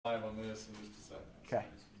5 on this and just decide. Okay.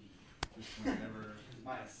 Just whenever.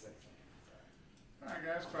 -6. All right,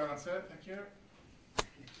 guys, quiet on set. Thank you.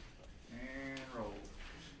 And roll.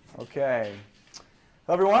 Okay.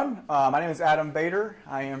 Hello, everyone. My name is Adam Bader.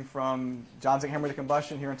 I am from John Zink Hammer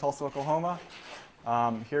Combustion here in Tulsa, Oklahoma.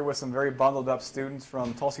 Here with some very bundled up students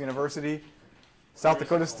from Tulsa University, South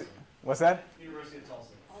Dakota. What's that? University of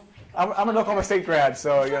Tulsa. I'm an Oklahoma State grad,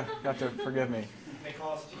 so you have to forgive me. They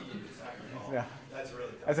call us TU. Yeah. That's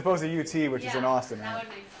really tough. As opposed to UT, which is in Austin. That Right? would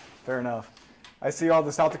make sense. Fair enough. I see all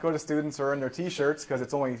the South Dakota students are in their T-shirts because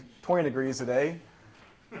it's only 20 degrees today.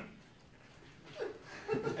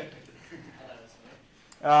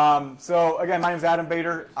 So again, my name is Adam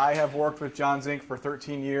Bader. I have worked with John Zink for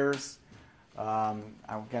 13 years. I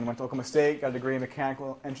again went to Oklahoma State, got a degree in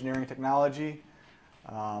mechanical engineering and technology.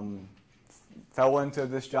 Fell into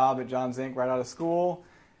this job at John Zink right out of school,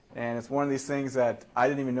 and it's one of these things that I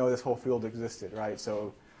didn't even know this whole field existed, right?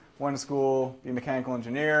 So went to school, be a mechanical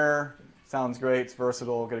engineer, sounds great, it's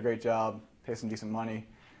versatile, get a great job, pay some decent money.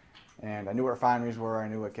 And I knew what refineries were, I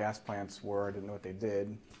knew what gas plants were, I didn't know what they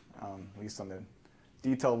did, at least on the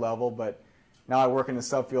detailed level, but now I work in a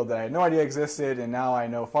subfield that I had no idea existed, and now I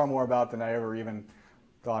know far more about than I ever even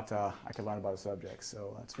thought I could learn about a subject.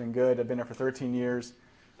 So it's been good. I've been there for 13 years.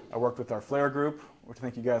 I worked with our flare group, which I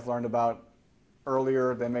think you guys learned about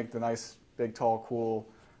earlier. They make the nice, big, tall, cool,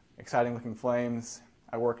 exciting-looking flames.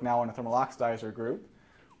 I work now in a thermal oxidizer group,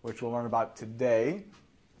 which we'll learn about today.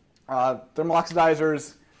 Thermal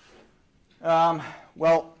oxidizers,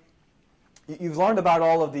 well, you've learned about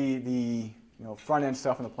all of the front-end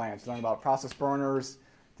stuff in the plants. You learn about process burners,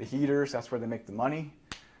 the heaters, that's where they make the money.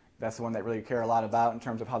 That's the one that really care a lot about in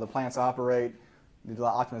terms of how the plants operate. They do a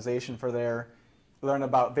lot of optimization for there. You learn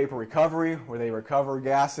about vapor recovery, where they recover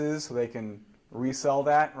gases so they can resell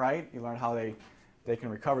that, right? You learn how they can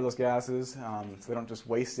recover those gases so they don't just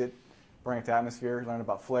waste it, bring it to atmosphere. You learn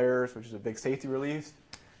about flares, which is a big safety relief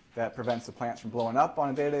that prevents the plants from blowing up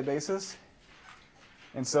on a day-to-day basis.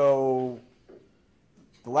 And so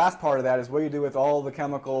the last part of that is what you do with all the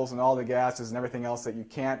chemicals and all the gases and everything else that you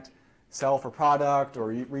can't sell for product or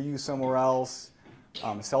reuse somewhere else,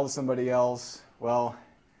 sell to somebody else, well,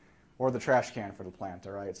 or the trash can for the plant,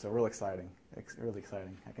 all right? So real exciting, really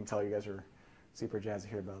exciting. I can tell you guys are super jazzed to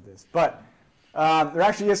hear about this. But there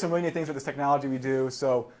actually is some really neat things with this technology we do.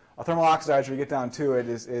 So a thermal oxidizer, you get down to it,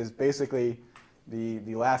 is basically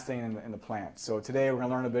the last thing in the plant. So today we're going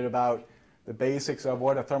to learn a bit about the basics of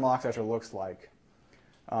what a thermal oxidizer looks like.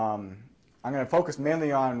 I'm going to focus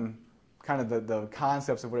mainly on kind of the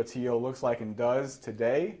concepts of what a TO looks like and does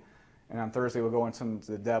today. And on Thursday we'll go into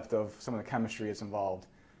the depth of some of the chemistry that's involved.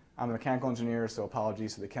 I'm a mechanical engineer, so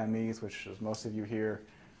apologies to the chemies, which is most of you here.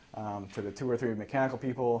 To the 2 or 3 mechanical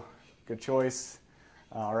people, good choice.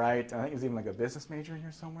 All right. I think there's even like a business major in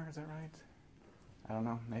here somewhere. Is that right? I don't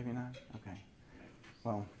know. Maybe not. Okay.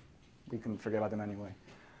 Well, we can forget about them anyway.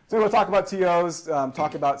 So we'll talk about TOs,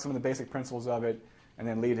 talk about some of the basic principles of it, and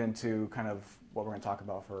then lead into kind of what we're going to talk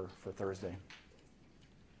about for Thursday.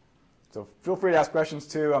 So feel free to ask questions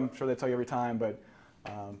too. I'm sure they tell you every time, but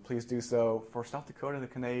please do so. For South Dakota,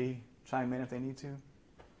 can they chime in if they need to?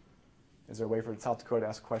 Is there a way for South Dakota to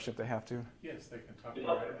ask a question if they have to? Yes, they can talk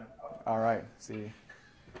about it now. All right. See.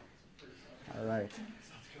 All right.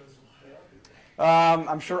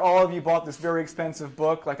 I'm sure all of you bought this very expensive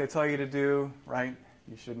book like they tell you to do, right?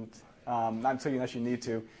 You shouldn't. Not until unless you need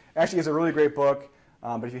to. Actually, it's a really great book.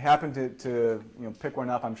 But if you happen to pick one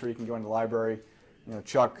up, I'm sure you can go in the library.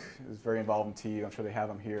 Chuck is very involved in TU. I'm sure they have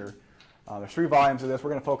them here. There's 3 volumes of this.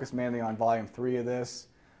 We're going to focus mainly on volume 3 of this.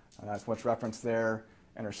 That's what's referenced there.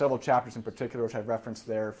 And there are several chapters in particular which I've referenced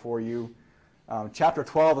there for you. Chapter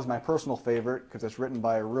 12 is my personal favorite because it's written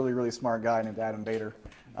by a really, really smart guy named Adam Bader.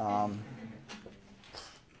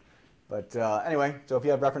 Anyway, so if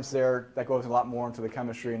you have reference there, that goes a lot more into the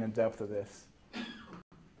chemistry and the depth of this.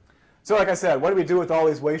 So like I said, what do we do with all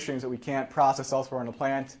these waste streams that we can't process elsewhere in the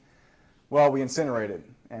plant? Well, we incinerate it.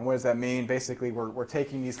 And what does that mean? Basically, we're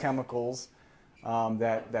taking these chemicals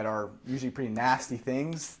that are usually pretty nasty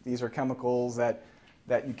things. These are chemicals that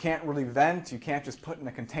you can't really vent. You can't just put in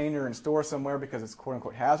a container and store somewhere because it's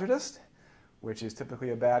quote-unquote hazardous, which is typically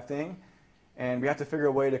a bad thing. And we have to figure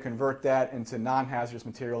a way to convert that into non-hazardous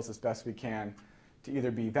materials as best we can to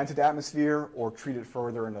either be vented to atmosphere or treat it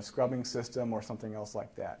further in a scrubbing system or something else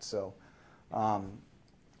like that. So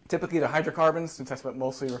typically the hydrocarbons, since that's what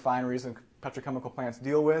mostly refineries and petrochemical plants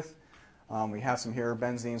deal with. We have some here,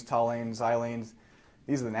 benzenes, toluenes, xylenes.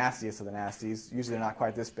 These are the nastiest of the nasties. Usually they're not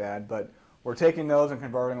quite this bad, but we're taking those and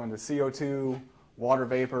converting them into CO2, water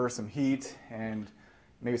vapor, some heat, and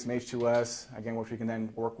maybe some H2S, again, which we can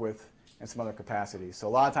then work with and some other capacities. So a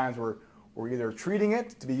lot of times we're either treating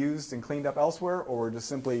it to be used and cleaned up elsewhere, or we're just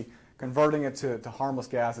simply converting it to harmless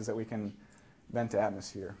gases that we can vent to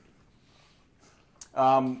atmosphere.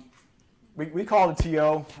 We call it a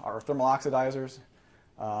TO, our thermal oxidizers.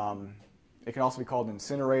 It can also be called an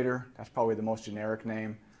incinerator. That's probably the most generic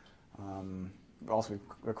name. Also,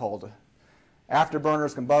 we're called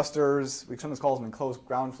afterburners, combustors. We sometimes call them enclosed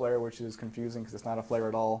ground flare, which is confusing because it's not a flare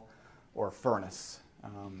at all, or a furnace.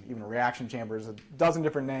 Even a reaction chamber is a dozen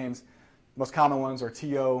different names. The most common ones are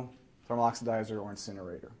TO, thermal oxidizer, or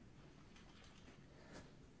incinerator.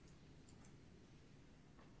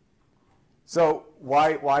 So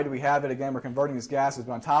why do we have it? Again, we're converting these gases,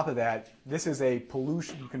 but on top of that, this is a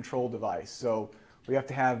pollution control device. So we have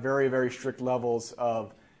to have very, very strict levels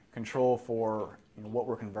of control for what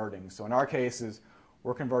we're converting. So in our cases,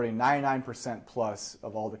 we're converting 99% plus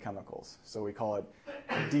of all the chemicals. So we call it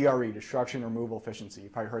DRE, destruction removal efficiency.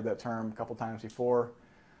 You've probably heard that term a couple times before.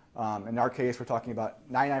 In our case, we're talking about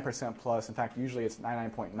 99% plus. In fact, usually it's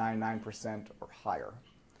 99.99% or higher.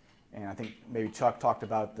 And I think maybe Chuck talked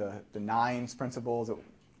about the nines principles,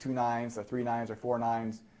 2 nines, or 3 nines, or 4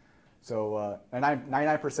 nines. So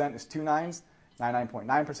 99% is 2 nines,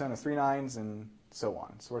 99.9% is 3 nines, and so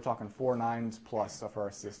on. So we're talking 4 nines plus of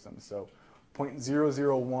our system. So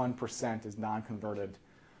 0.001% is non-converted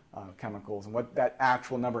chemicals. And what that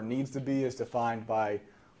actual number needs to be is defined by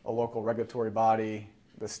a local regulatory body,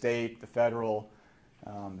 the state, the federal,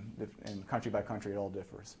 and country by country, it all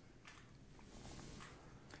differs.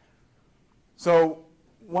 So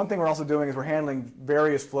one thing we're also doing is we're handling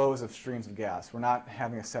various flows of streams of gas. We're not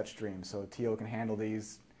having a set stream, so TO can handle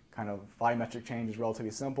these kind of volumetric changes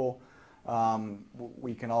relatively simple.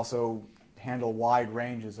 We can also handle wide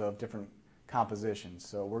ranges of different compositions.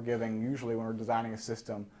 So we're giving, usually when we're designing a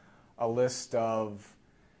system, a list of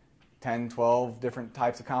 10, 12 different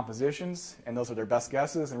types of compositions, and those are their best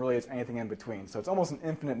guesses, and really it's anything in between. So it's almost an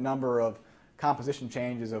infinite number of composition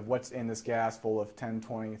changes of what's in this gas, full of 10,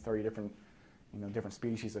 20, 30 different different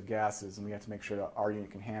species of gases, and we have to make sure that our unit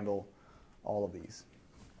can handle all of these.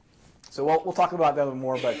 So we'll talk about that a little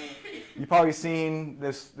more, but you've probably seen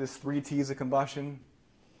this 3 T's of combustion.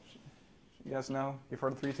 You guys know? You've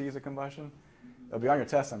heard of 3 T's of combustion? It'll be on your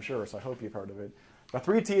test, I'm sure, so I hope you've heard of it. But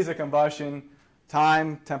 3 T's of combustion: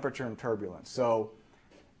 time, temperature, and turbulence. So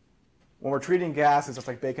when we're treating gas, it's just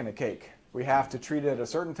like baking a cake. We have to treat it at a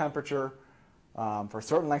certain temperature for a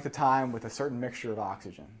certain length of time with a certain mixture of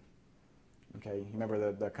oxygen. Okay, you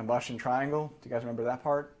remember the combustion triangle? Do you guys remember that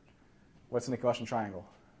part? What's in the combustion triangle?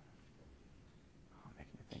 Oh,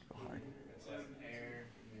 making me think real hard. It's like air,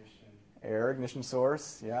 ignition. Air, ignition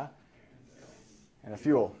source, yeah. And a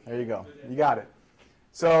fuel. There you go. You got it.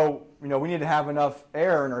 So, we need to have enough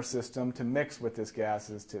air in our system to mix with these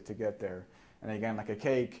gases to get there. And again, like a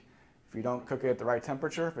cake, if you don't cook it at the right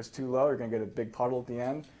temperature, if it's too low, you're going to get a big puddle at the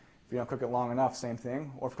end. If you don't cook it long enough, same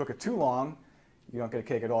thing. Or if you cook it too long, you don't get a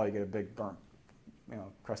cake at all. You get a big burnt,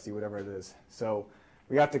 crusty, whatever it is. So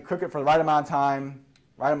we have to cook it for the right amount of time,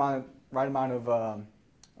 right amount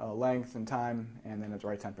of length and time, and then at the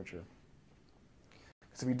right temperature.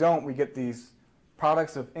 Because if we don't, we get these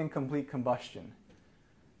products of incomplete combustion.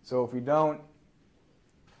 So if we don't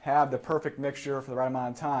have the perfect mixture for the right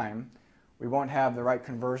amount of time, we won't have the right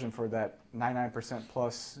conversion for that 99%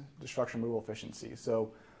 plus destruction removal efficiency.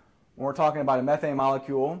 So when we're talking about a methane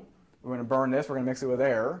molecule, we're going to burn this, we're going to mix it with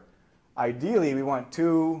air. Ideally, we want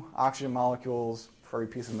 2 oxygen molecules for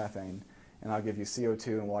every piece of methane, and I'll give you CO2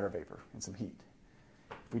 and water vapor and some heat.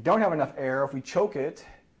 If we don't have enough air, if we choke it,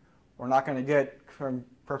 we're not going to get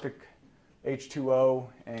perfect H2O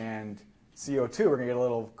and CO2. We're going to get a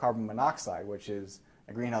little carbon monoxide, which is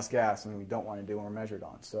a greenhouse gas, and we don't want to do when we're measured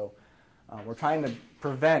on. So we're trying to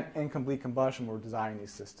prevent incomplete combustion when we're designing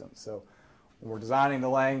these systems. So when we're designing the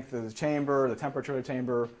length of the chamber, the temperature of the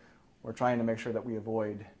chamber, we're trying to make sure that we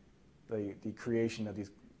avoid the creation of these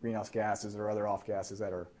greenhouse gases or other off gases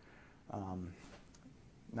that are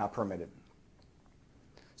not permitted.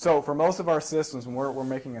 So for most of our systems, when we're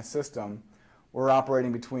making a system, we're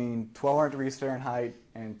operating between 1200 degrees Fahrenheit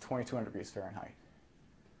and 2200 degrees Fahrenheit.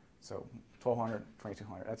 So 1200,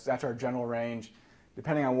 2200. That's our general range.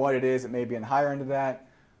 Depending on what it is, it may be in the higher end of that.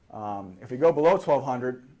 If we go below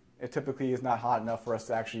 1200, it typically is not hot enough for us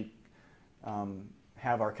to actually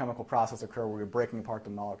have our chemical process occur where we're breaking apart the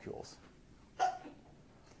molecules.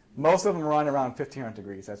 Most of them run around 1500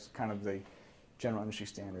 degrees. That's kind of the general industry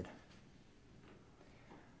standard.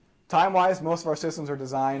 Time-wise, most of our systems are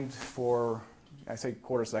designed for, I say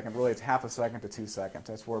quarter second, really it's half a second to 2 seconds.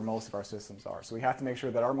 That's where most of our systems are. So we have to make sure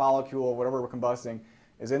that our molecule, whatever we're combusting,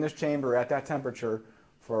 is in this chamber at that temperature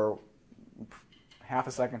for half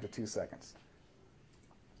a second to 2 seconds.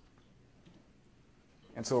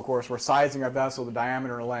 And so, of course, we're sizing our vessel, the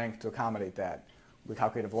diameter and length, to accommodate that. We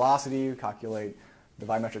calculate the velocity, we calculate the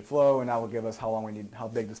volumetric flow, and that will give us how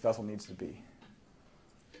big this vessel needs to be.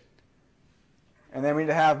 And then we need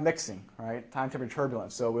to have mixing, right? Time, temperature,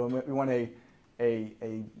 turbulence. So we want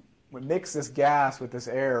we mix this gas with this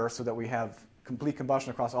air so that we have complete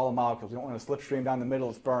combustion across all the molecules. We don't want a slipstream down the middle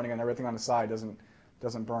that's burning and everything on the side doesn't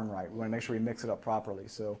burn right. We want to make sure we mix it up properly.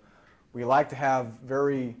 So we like to have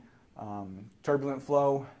very turbulent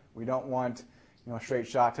flow. We don't want a straight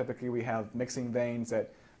shot. Typically we have mixing vanes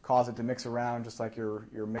that cause it to mix around just like your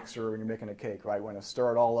mixer when you're making a cake, right? We want to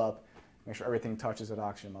stir it all up, make sure everything touches that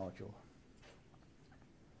oxygen molecule.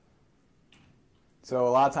 So a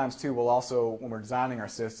lot of times too, we'll also, when we're designing our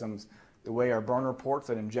systems, the way our burner ports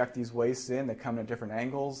that inject these wastes in, they come in at different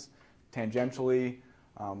angles, tangentially.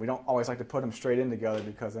 We don't always like to put them straight in together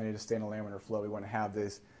because they need to stay in a laminar flow. We want to have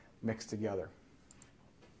this mixed together.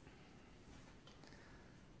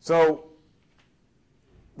 So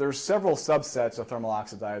there's several subsets of thermal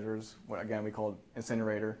oxidizers. What again we call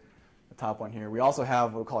incinerator, the top one here. We also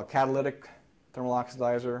have what we call a catalytic thermal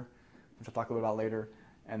oxidizer, which I'll talk a little bit about later,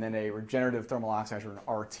 and then a regenerative thermal oxidizer, an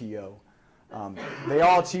RTO. They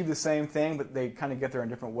all achieve the same thing, but they kind of get there in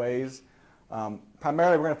different ways.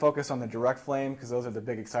 Primarily, we're going to focus on the direct flame because those are the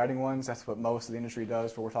big exciting ones. That's what most of the industry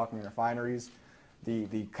does for we're talking in refineries.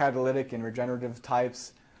 The catalytic and regenerative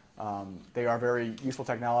types, they are very useful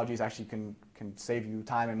technologies. Actually, can save you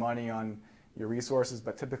time and money on your resources,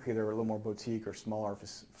 but typically they're a little more boutique or smaller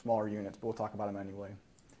units. But we'll talk about them anyway.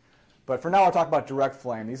 But for now, I'll talk about direct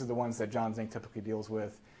flame. These are the ones that John Zink typically deals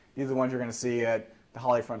with. These are the ones you're going to see at the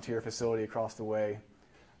Holly Frontier facility across the way.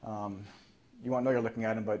 You won't know you're looking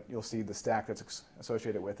at them, but you'll see the stack that's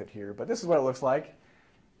associated with it here. But this is what it looks like.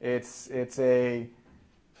 It's a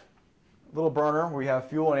little burner where we have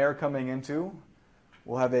fuel and air coming into.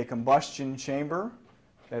 We'll have a combustion chamber.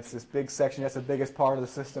 That's this big section. That's the biggest part of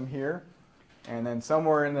the system here. And then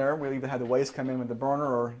somewhere in there, we'll either have the waste come in with the burner,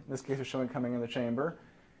 or in this case, we're showing coming in the chamber.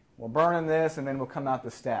 We'll burn in this, and then we'll come out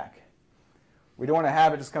the stack. We don't want to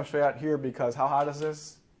have it just come straight out here because how hot is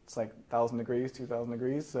this? It's like 1,000 degrees, 2,000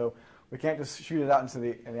 degrees. So we can't just shoot it out into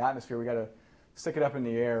the atmosphere. We got to stick it up in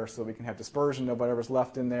the air so we can have dispersion of whatever's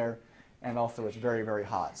left in there, and also it's very, very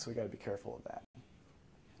hot. So we got to be careful of that.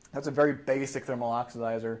 That's a very basic thermal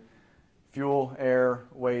oxidizer. Fuel, air,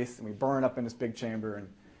 waste, and we burn up in this big chamber, and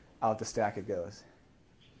out the stack it goes.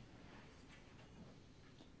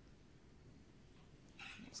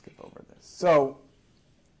 Skip over this. So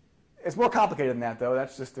it's more complicated than that, though.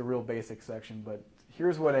 That's just the real basic section. But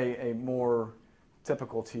here's what a more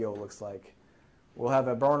typical TO looks like. We'll have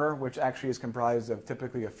a burner, which actually is comprised of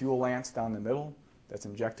typically a fuel lance down the middle that's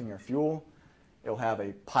injecting your fuel. It'll have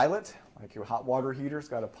a pilot, like your hot water heater. It's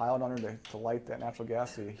got a pilot on it to light that natural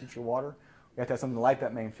gas so you heat your water. We have to have something to light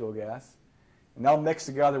that main fuel gas. And they'll mix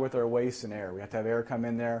together with our waste and air. We have to have air come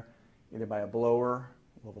in there either by a blower,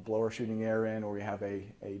 we'll have a blower shooting air in, or we have a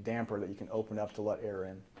damper that you can open up to let air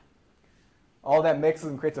in. All that mixes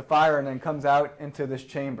and creates a fire and then comes out into this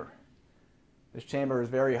chamber. This chamber is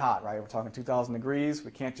very hot, right? We're talking 2,000 degrees.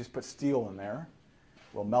 We can't just put steel in there.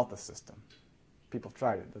 We'll melt the system. People have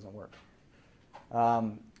tried it. It doesn't work.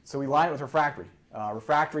 So we line it with refractory.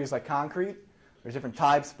 Refractory is like concrete. There's different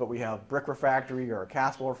types, but we have brick refractory or a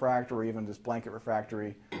castable refractory or even just blanket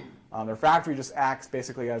refractory. The refractory just acts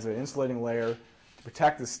basically as an insulating layer to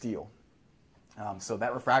protect the steel. So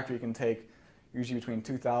that refractory can take usually between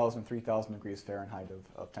 2,000 and 3,000 degrees Fahrenheit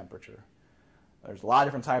of temperature. There's a lot of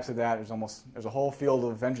different types of that. There's a whole field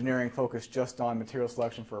of engineering focused just on material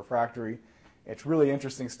selection for refractory. It's really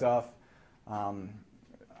interesting stuff.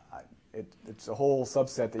 It's a whole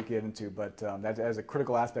subset that you get into, but that is a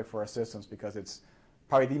critical aspect for our systems because it's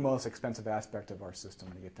probably the most expensive aspect of our system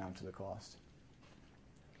when you get down to the cost.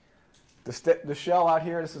 The shell out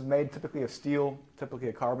here, this is made typically of steel, typically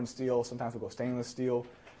a carbon steel. Sometimes we'll go stainless steel.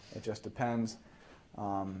 It just depends.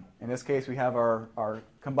 In this case, we have our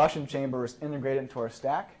combustion chamber is integrated into our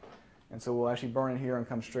stack, and so we'll actually burn it here and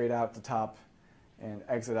come straight out the top and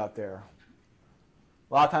exit out there.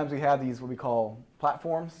 A lot of times we have these what we call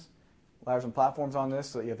platforms, ladders and platforms on this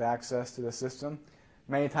so that you have access to the system.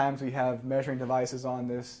 Many times we have measuring devices on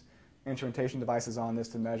this, instrumentation devices on this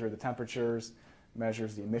to measure the temperatures,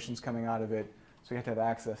 measures the emissions coming out of it, so you have to have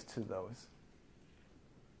access to those.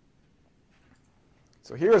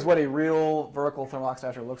 So here's what a real vertical thermal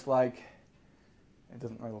oxidizer looks like. It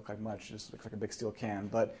doesn't really look like much, it just looks like a big steel can.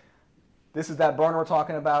 But this is that burner we're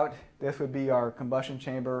talking about. This would be our combustion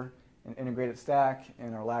chamber and integrated stack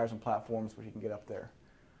and our ladders and platforms which you can get up there.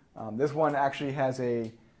 This one actually has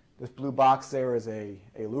the This blue box there is a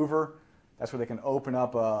louver. That's where they can open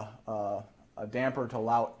up a damper to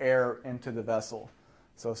allow air into the vessel.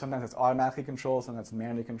 So sometimes it's automatically controlled, sometimes it's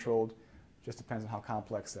manually controlled. Just depends on how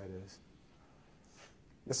complex that is.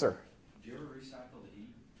 Yes, sir? Do you ever recycle the heat?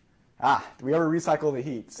 Do we ever recycle the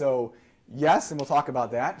heat? So yes, and we'll talk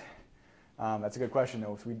about that. That's a good question,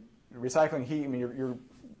 though. So recycling heat, I mean, you're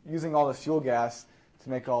using all this fuel gas to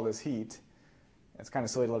make all this heat. It's kind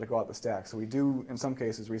of silly to let it go out the stack. So we do, in some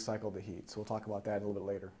cases, recycle the heat. So we'll talk about that a little bit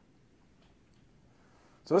later.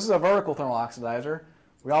 So this is a vertical thermal oxidizer.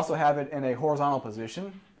 We also have it in a horizontal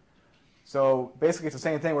position. So basically it's the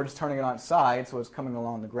same thing, we're just turning it on its side, so it's coming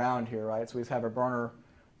along the ground here, right? So we just have a burner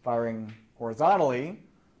firing horizontally,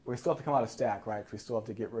 but we still have to come out of stack, right? Because we still have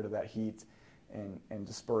to get rid of that heat and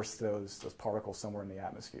disperse those particles somewhere in the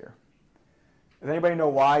atmosphere. Does anybody know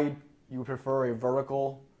why you would prefer a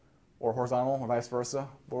vertical or horizontal or vice versa?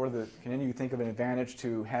 Can any of you think of an advantage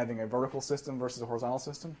to having a vertical system versus a horizontal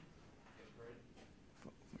system?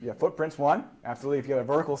 Yeah, footprint's one. Absolutely. If you have a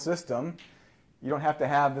vertical system, you don't have to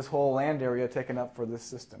have this whole land area taken up for this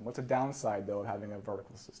system. What's a downside, though, of having a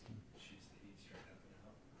vertical system? Shoots the heat straight up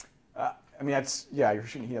and out. I mean, you're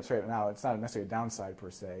shooting heat up straight up now. It's not necessarily a downside per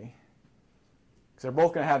se. Because they're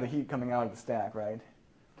both going to have the heat coming out of the stack, right?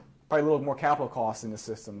 Probably a little more capital cost in the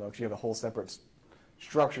system, though, because you have a whole separate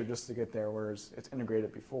structure just to get there, whereas it's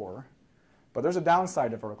integrated before. But there's a downside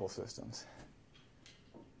to vertical systems.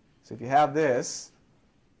 So if you have this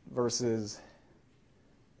versus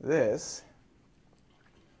this,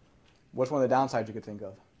 what's one of the downsides you could think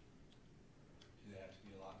of? Do they have to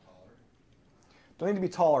be a lot taller? Don't need to be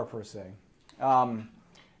taller per se.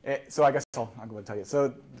 So I guess I'll go ahead and tell you.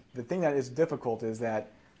 So the thing that is difficult is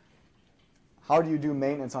that how do you do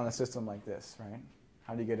maintenance on a system like this, right?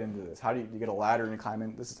 How do you get into this? How do you get a ladder and climb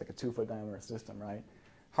in? This is like a 2-foot diameter system, right?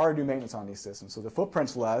 Hard to do maintenance on these systems. So the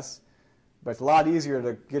footprint's less, but it's a lot easier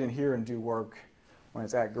to get in here and do work when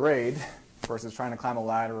it's at grade versus trying to climb a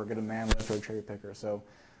ladder or get a man lift or a cherry picker. So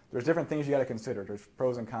there's different things you got to consider. There's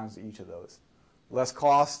pros and cons to each of those. Less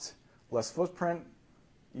cost, less footprint,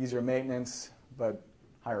 easier maintenance, but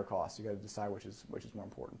higher cost. You got to decide which is more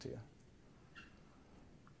important to you.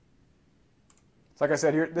 So like I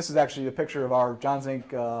said, here, this is actually a picture of our Johns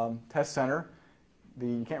Inc. Test Center.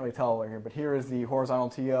 You can't really tell right here, but here is the horizontal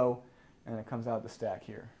TO, and it comes out the stack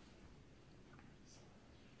here.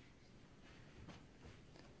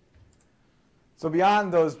 So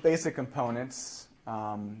beyond those basic components,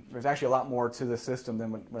 there's actually a lot more to the system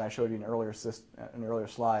than what I showed you in earlier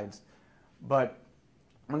slides. But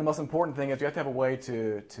one of the most important things is you have to have a way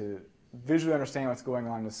to visually understand what's going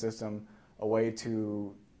on in the system, a way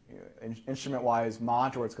to instrument-wise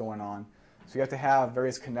monitor what's going on. So you have to have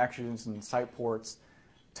various connections and site ports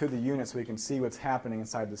to the unit so we can see what's happening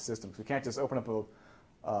inside the system. So we can't just open up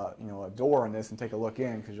a door on this and take a look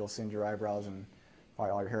in, because you'll singe your eyebrows and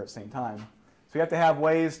probably all your hair at the same time. So you have to have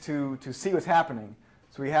ways to see what's happening.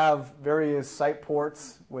 So we have various site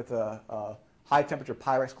ports with a high temperature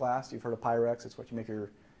Pyrex glass. You've heard of Pyrex. It's what you make your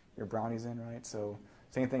brownies in, right? So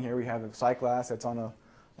same thing here. We have a sight glass that's on a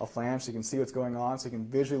flange, so you can see what's going on. So you can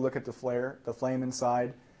visually look at the flame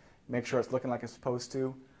inside, make sure it's looking like it's supposed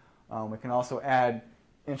to. We can also add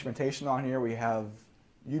instrumentation on here. We have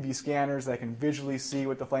UV scanners that can visually see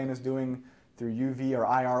what the flame is doing through UV or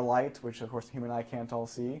IR light, which of course the human eye can't all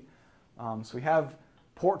see. So we have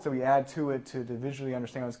ports that we add to it to visually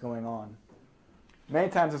understand what's going on. Many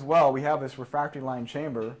times as well, we have this refractory line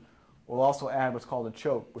chamber. We'll also add what's called a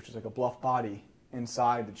choke, which is like a bluff body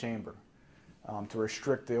inside the chamber to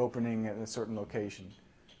restrict the opening at a certain location.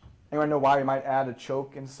 Anyone know why we might add a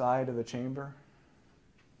choke inside of the chamber?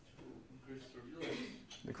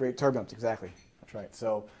 To create turbulence, exactly. That's right.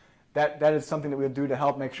 So that is something that we'll do to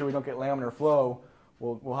help make sure we don't get laminar flow.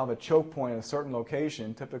 We'll have a choke point at a certain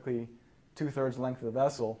location, typically 2/3 length of the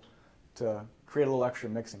vessel, to create a little extra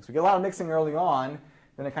mixing. So we get a lot of mixing early on,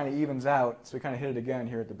 then it kind of evens out, so we kind of hit it again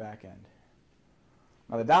here at the back end.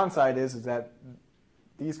 Now the downside is that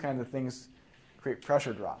these kinds of things create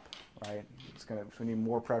pressure drop, right? We need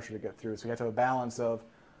more pressure to get through. So we have to have a balance of,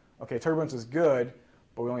 okay, turbulence is good,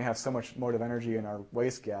 but we only have so much motive energy in our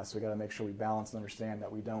waste gas, so we got to make sure we balance and understand that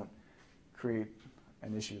we don't create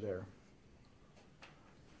an issue there.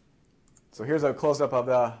 So here's a close-up of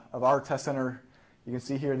our test center. You can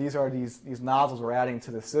see here these are these nozzles we're adding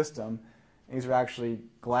to the system. These are actually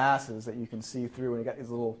glasses that you can see through, and you got these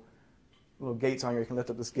little gates on here. You can lift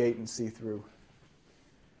up this gate and see through.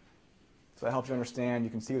 So that helps you understand. You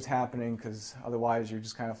can see what's happening, because otherwise you're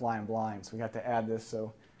just kind of flying blind. So we have to add this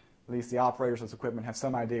so at least the operators of this equipment have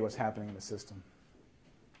some idea what's happening in the system.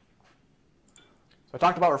 So I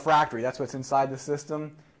talked about refractory. That's what's inside the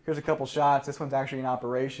system. here's a couple shots. This one's actually in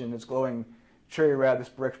operation. It's glowing cherry red. This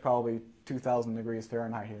brick's probably 2,000 degrees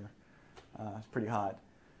Fahrenheit here. It's pretty hot.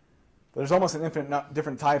 But there's almost an infinite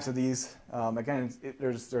different types of these. Again,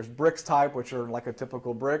 there's bricks type, which are like a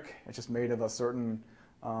typical brick. It's just made of a certain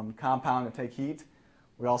compound to take heat.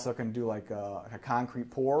 We also can do like a concrete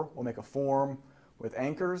pour. We'll make a form with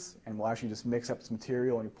anchors, and we'll actually just mix up this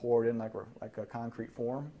material and you pour it in like a concrete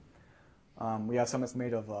form. We have some that's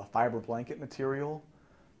made of fiber blanket material.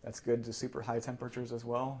 That's good to super high temperatures as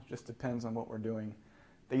well. Just depends on what we're doing.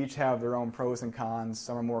 They each have their own pros and cons.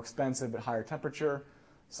 Some are more expensive at higher temperature.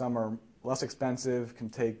 Some are less expensive, can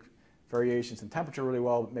take variations in temperature really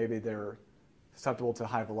well, but maybe they're susceptible to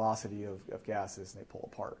high velocity of gases and they pull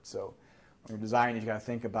apart. So when you're designing, you got to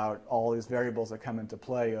think about all these variables that come into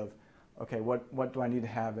play of, okay, what do I need to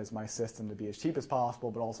have as my system to be as cheap as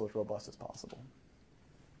possible, but also as robust as possible?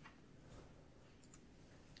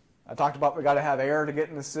 I talked about we got to have air to get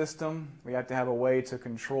in the system. We have to have a way to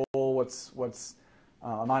control what's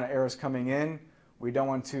amount of air is coming in. We don't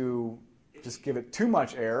want to just give it too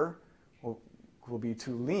much air. We'll be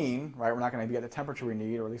too lean, right? We're not going to be at the temperature we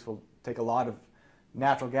need, or at least we'll take a lot of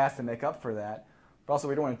natural gas to make up for that. But also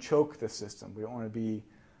we don't want to choke the system. We don't want to be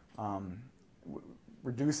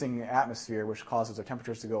reducing the atmosphere, which causes the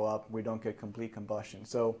temperatures to go up. We don't get complete combustion.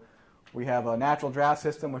 So we have a natural draft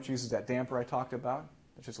system, which uses that damper I talked about.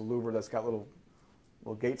 It's just a louver that's got little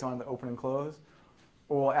gates on it that open and close.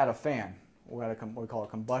 Or we'll add a fan. We'll add what we call a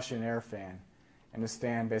combustion air fan. And this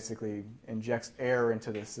fan basically injects air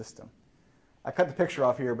into the system. I cut the picture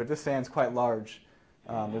off here, but this fan's quite large.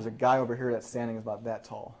 There's a guy over here that's standing about that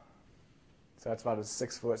tall. So that's about a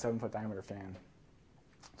 6-foot, 7-foot diameter fan.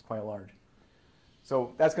 It's quite large.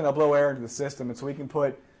 So that's going to blow air into the system, and so we can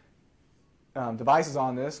put devices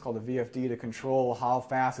on this called a VFD to control how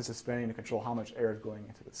fast this is spinning, to control how much air is going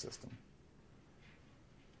into the system.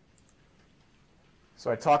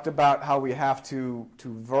 So I talked about how we have to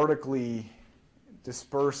vertically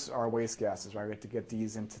disperse our waste gases, right? We have to get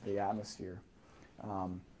these into the atmosphere.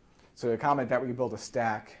 So to accommodate that, we can build a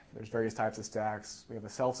stack. There's various types of stacks. We have a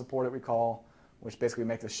self-supported, we call, which basically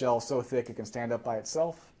makes the shell so thick it can stand up by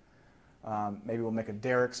itself. Maybe we'll make a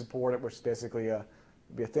derrick supported, which is basically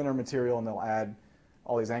be a thinner material, and they'll add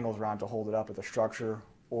all these angles around to hold it up with a structure,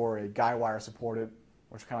 or a guy wire supported,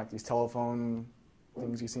 which are kind of like these telephone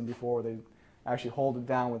things you've seen before. They actually hold it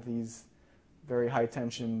down with these very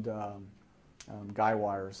high-tensioned guy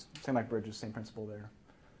wires. Same like bridges, same principle there.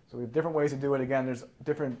 So we have different ways to do it. Again, there's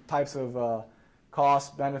different types of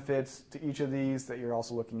cost benefits to each of these that you're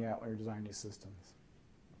also looking at when you're designing these systems.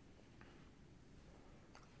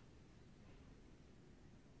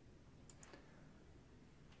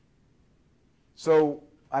 So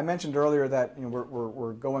I mentioned earlier that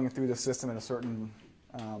we're going through the system at a certain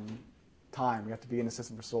time. We have to be in the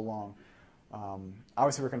system for so long.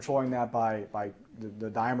 Obviously, we're controlling that by the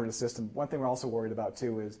diameter of the system. One thing we're also worried about,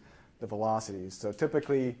 too, is the velocities. So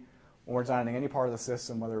typically, when we're designing any part of the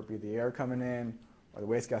system, whether it be the air coming in or the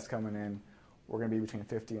waste gas coming in, we're going to be between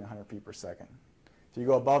 50 and 100 feet per second. If you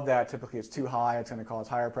go above that, typically it's too high. It's going to cause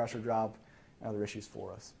higher pressure drop and other issues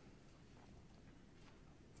for us.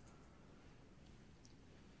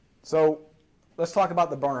 So let's talk about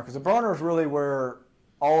the burner, because the burner is really where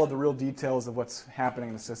all of the real details of what's happening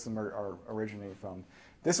in the system are originating from.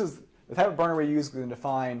 This is the type of burner we use to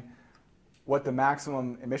define what the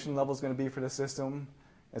maximum emission level is going to be for the system.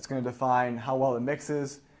 It's going to define how well it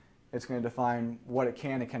mixes. It's going to define what it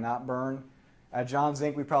can and cannot burn. At Johns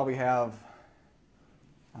Inc., we probably have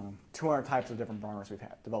 200 types of different burners we've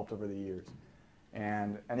developed over the years.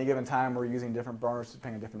 And at any given time, we're using different burners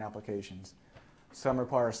depending on different applications. Some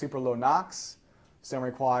require super low NOx. Some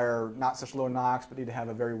require not such low NOx, but need to have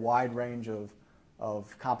a very wide range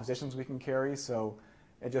of compositions we can carry. So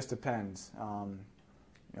it just depends.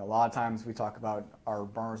 A lot of times we talk about our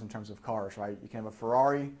burners in terms of cars, right? You can have a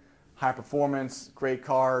Ferrari, high performance, great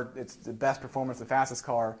car. It's the best performance, the fastest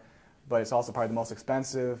car, but it's also probably the most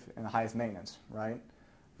expensive and the highest maintenance, right?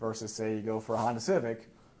 Versus, say, you go for a Honda Civic.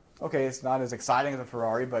 Okay, it's not as exciting as a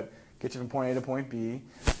Ferrari, but gets you from point A to point B.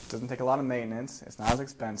 Doesn't take a lot of maintenance. It's not as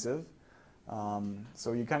expensive.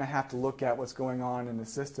 So you kind of have to look at what's going on in the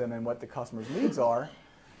system and what the customer's needs are,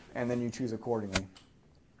 and then you choose accordingly.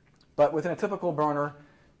 But within a typical burner,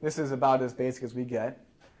 this is about as basic as we get.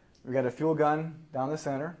 We've got a fuel gun down the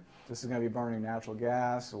center. This is going to be burning natural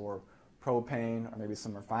gas or propane or maybe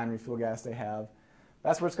some refinery fuel gas they have.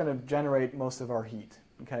 That's where it's going to generate most of our heat.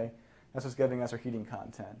 Okay? That's what's giving us our heating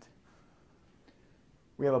content.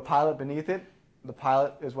 We have a pilot beneath it. The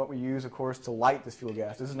pilot is what we use, of course, to light this fuel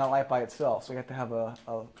gas. This is not light by itself, so we have to have a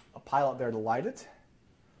pilot there to light it.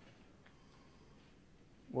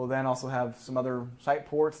 We'll then also have some other sight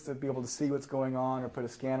ports to be able to see what's going on or put a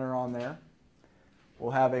scanner on there.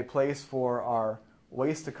 We'll have a place for our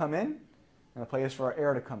waste to come in and a place for our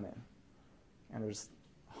air to come in. And there's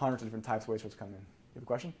hundreds of different types of wastewater come in. You have a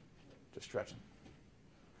question? Just stretching.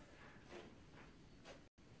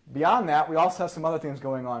 Beyond that, we also have some other things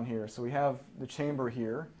going on here. So we have the chamber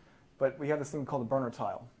here, but we have this thing called a burner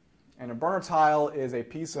tile. And a burner tile is a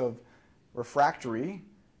piece of refractory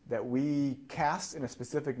that we cast in a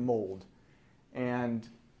specific mold. And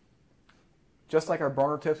just like our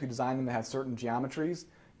burner tips, we design them to have certain geometries.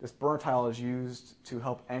 This burner tile is used to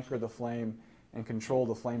help anchor the flame and control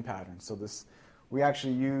the flame pattern. So we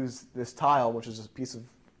actually use this tile, which is a piece of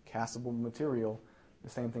castable material, the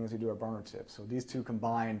same thing as we do our burner tips. So these two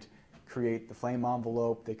combined create the flame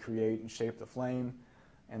envelope, they create and shape the flame,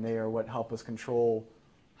 and they are what help us control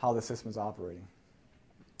how the system is operating.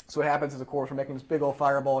 So what happens is, of course, we're making this big old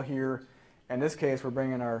fireball here. In this case, we're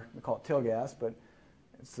bringing we call it tail gas, but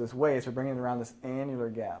it's this waste, we're bringing it around this annular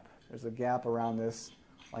gap. There's a gap around this,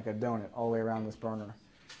 like a donut, all the way around this burner.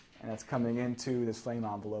 And it's coming into this flame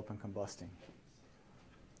envelope and combusting.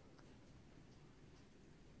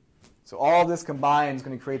 So all of this combined is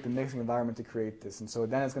going to create the mixing environment to create this. And so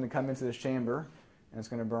then it's going to come into this chamber, and it's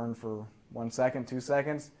going to burn for 1 second, 2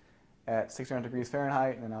 seconds at 600 degrees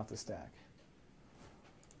Fahrenheit, and then out the stack.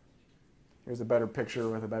 Here's a better picture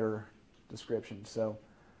with a better description. So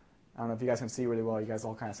I don't know if you guys can see really well. You guys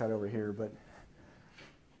all kind of sat over here. But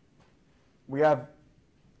we have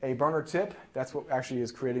a burner tip. That's what actually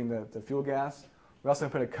is creating the fuel gas. We also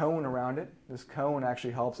put a cone around it. This cone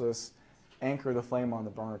actually helps us anchor the flame on the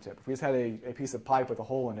burner tip. If we just had a piece of pipe with a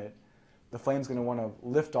hole in it, the flame's going to want to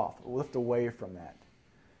lift away from that.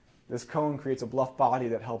 This cone creates a bluff body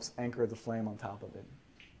that helps anchor the flame on top of it.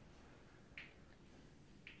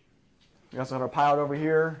 We also have our pilot over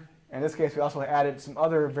here. In this case, we also added some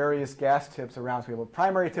other various gas tips around. So we have a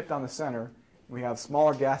primary tip down the center, and we have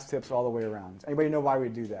smaller gas tips all the way around. Anybody know why we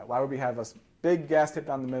do that? Why would we have a big gas tip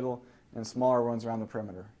down the middle and smaller ones around the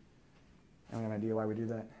perimeter? Anyone have an idea why we do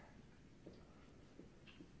that?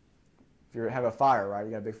 If you have a fire, right?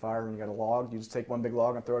 You got a big fire and you got a log. Do you just take one big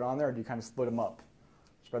log and throw it on there, or do you kind of split them up,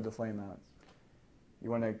 spread the flame out? You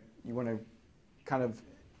want to kind of,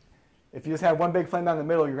 if you just have one big flame down the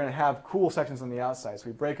middle, you're going to have cool sections on the outside. So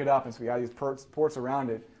we break it up, and so we add these ports around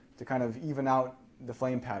it to kind of even out the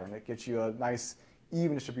flame pattern. It gets you a nice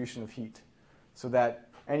even distribution of heat, so that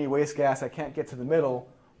any waste gas that can't get to the middle,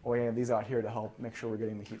 well, we have these out here to help make sure we're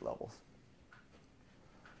getting the heat levels.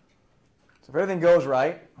 So if everything goes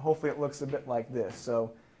right, hopefully it looks a bit like this.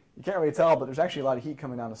 So you can't really tell, but there's actually a lot of heat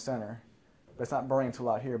coming down the center. But it's not burning until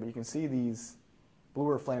out here. But you can see these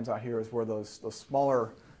bluer flames out here is where those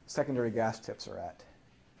smaller secondary gas tips are at.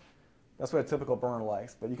 That's what a typical burner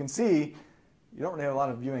likes. But you can see you don't really have a lot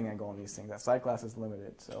of viewing angle on these things. That sight glass is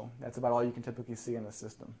limited. So that's about all you can typically see in the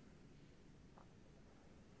system.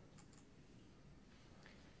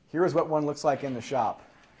 Here's what one looks like in the shop.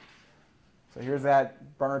 So here's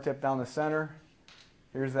that burner tip down the center.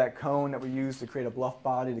 Here's that cone that we use to create a bluff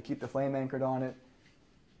body to keep the flame anchored on it.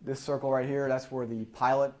 This circle right here, that's where the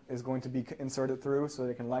pilot is going to be inserted through so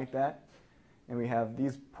they can light that. And we have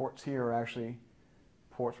these ports here are actually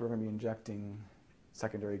ports where we're going to be injecting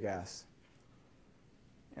secondary gas.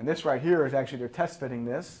 And this right here is actually, they're test fitting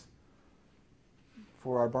this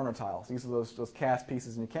for our burner tiles. These are those cast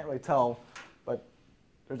pieces, and you can't really tell, but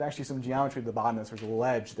there's actually some geometry at the bottom of this. There's a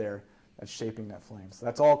ledge there that's shaping that flame. So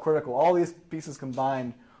that's all critical. All these pieces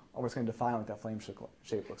combined are what's going to define what that flame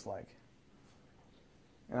shape looks like.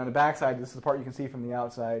 And on the back side, this is the part you can see from the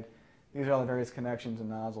outside. These are all the various connections and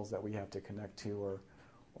nozzles that we have to connect to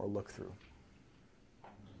or look through.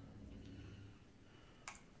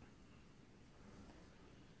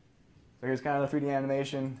 So here's kind of the 3D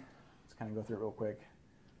animation. Let's kind of go through it real quick.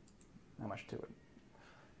 Not much to it.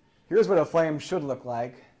 Here's what a flame should look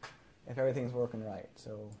like if everything's working right.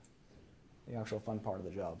 So the actual fun part of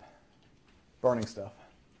the job. Burning stuff.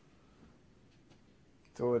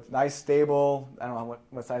 So it's nice, stable. I don't know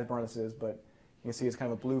what size burner this is, but you can see it's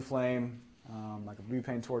kind of a blue flame, like a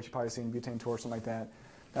butane torch. You've probably seen a butane torch, something like that.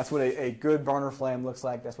 That's what a good burner flame looks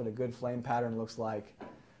like. That's what a good flame pattern looks like.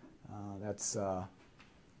 That's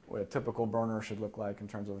what a typical burner should look like in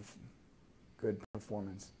terms of good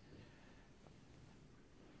performance.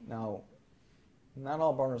 Now, not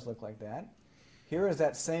all burners look like that. Here is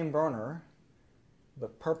that same burner,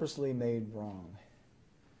 but purposely made wrong.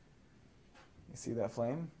 You see that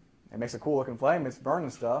flame? It makes a cool looking flame. It's burning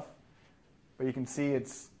stuff. But you can see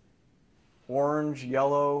it's orange,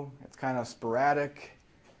 yellow. It's kind of sporadic.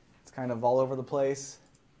 It's kind of all over the place.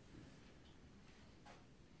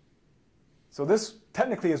 So this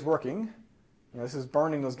technically is working. This is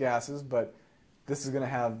burning those gases, but this is going to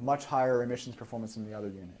have much higher emissions performance than the other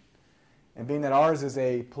unit. And being that ours is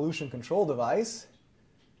a pollution control device,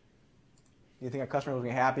 do you think a customer will be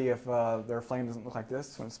happy if their flame doesn't look like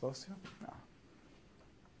this when it's supposed to? No.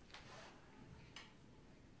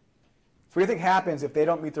 So what do you think happens if they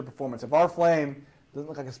don't meet their performance? If our flame doesn't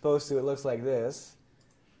look like it's supposed to, it looks like this,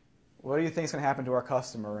 what do you think is going to happen to our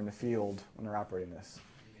customer in the field when they're operating this?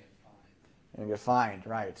 You get fined. And get fined,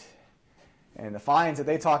 right. And the fines that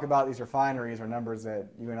they talk about, these refineries, are numbers that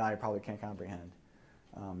you and I probably can't comprehend,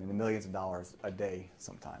 in the millions of dollars a day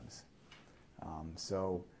sometimes.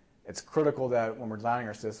 So it's critical that when we're designing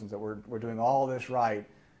our systems that we're doing all this right,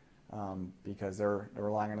 because they're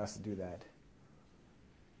relying on us to do that.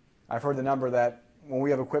 I've heard the number that when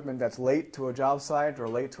we have equipment that's late to a job site or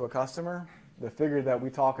late to a customer, the figure that we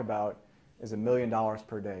talk about is $1 million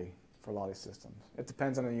per day for a lot of these systems. It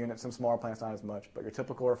depends on the unit. Some smaller plants not as much, but your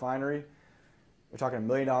typical refinery, we're talking $1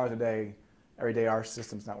 million a day. Every day our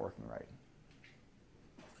system's not working right.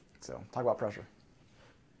 So talk about pressure.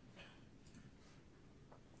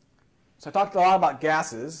 So I talked a lot about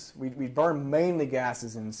gases. We burn mainly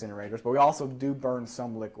gases in incinerators, but we also do burn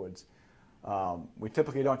some liquids. We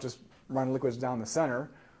typically don't just run liquids down the center.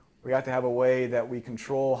 We have to have a way that we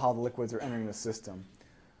control how the liquids are entering the system.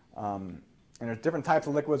 And there's different types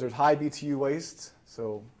of liquids. There's high BTU waste,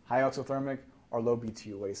 so high exothermic, or low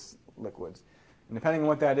BTU waste liquids. And depending on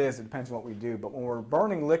what that is, it depends on what we do. But when we're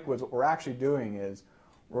burning liquids, what we're actually doing is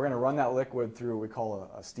we're going to run that liquid through what we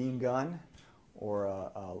call a steam gun or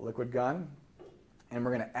a liquid gun, and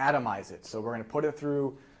we're going to atomize it. So we're going to put it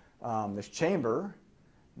through this chamber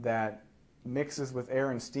that mixes with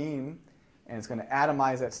air and steam, and it's going to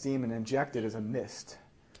atomize that steam and inject it as a mist.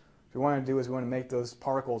 What we want to do is we want to make those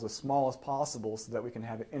particles as small as possible so that we can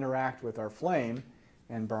have it interact with our flame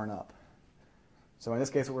and burn up. So in this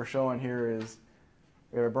case, what we're showing here is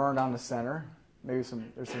we have a burn down the center. Maybe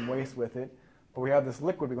there's some waste with it, but we have this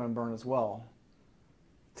liquid we're going to burn as well.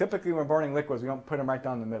 Typically, when we're burning liquids, we don't put them right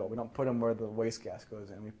down the middle. We don't put them where the waste gas goes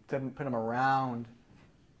in. We put them around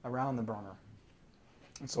the burner.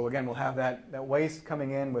 And so again, we'll have that waste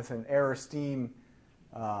coming in with an air or steam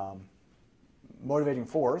motivating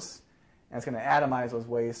force, and it's going to atomize those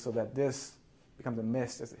wastes so that this becomes a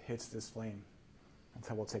mist as it hits this flame. That's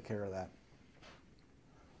how we'll take care of that.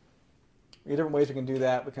 We have different ways we can do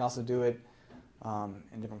that. We can also do it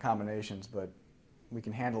in different combinations, but we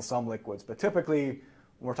can handle some liquids. But typically,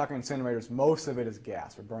 when we're talking incinerators, most of it is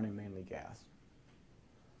gas. We're burning mainly gas.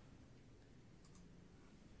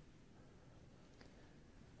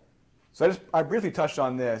 So I briefly touched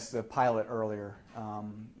on this, the pilot, earlier.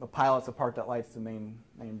 The pilot's the part that lights the main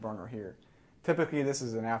burner here. Typically, this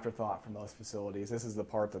is an afterthought for most facilities. This is the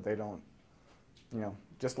part that they don't,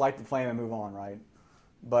 just light the flame and move on, right?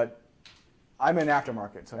 But I'm in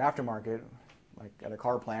aftermarket. So aftermarket, like at a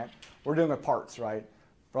car plant, we're dealing with parts, right?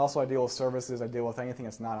 But also I deal with services. I deal with anything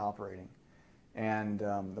that's not operating. And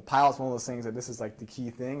the pilot's one of those things that this is like the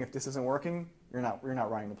key thing. If this isn't working, you're not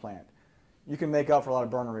running the plant. You can make up for a lot of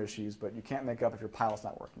burner issues, but you can't make up if your pilot's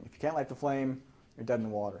not working. If you can't light the flame, you're dead in the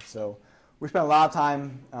water. So we spend a lot of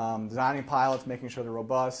time designing pilots, making sure they're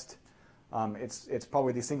robust. It's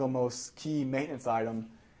probably the single most key maintenance item.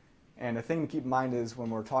 And the thing to keep in mind is when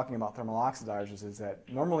we're talking about thermal oxidizers is that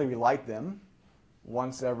normally we light them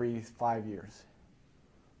once every 5 years.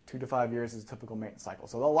 2 to 5 years is a typical maintenance cycle.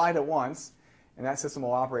 So they'll light it once, and that system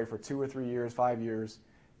will operate for 2 or 3 years, 5 years,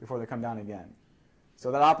 before they come down again.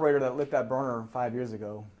 So that operator that lit that burner 5 years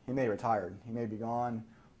ago, he may be retired. He may be gone,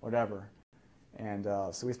 whatever. And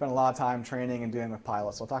so we spend a lot of time training and dealing with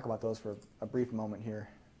pilots. So I'll talk about those for a brief moment here.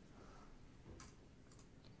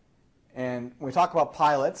 And when we talk about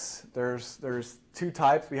pilots, there's two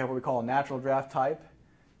types. We have what we call a natural draft type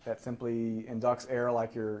that simply inducts air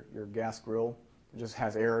like your gas grill. It just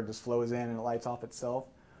has air, it just flows in and it lights off itself.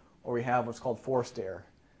 Or we have what's called forced air.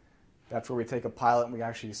 That's where we take a pilot and we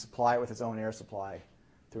actually supply it with its own air supply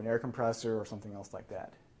through an air compressor or something else like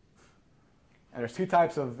that. And there's two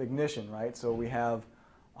types of ignition, right? So we have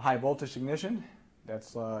a high voltage ignition.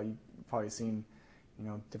 That's you've probably seen,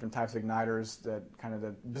 different types of igniters that kind of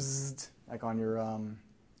the bzzzt, like on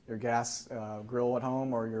your gas grill at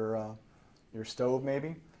home or your stove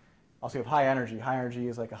maybe. Also, you have high energy. High energy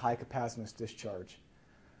is like a high capacitance discharge.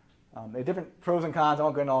 They have different pros and cons. I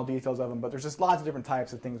won't go into all details of them, but there's just lots of different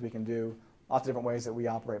types of things we can do, lots of different ways that we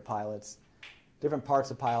operate pilots, different parts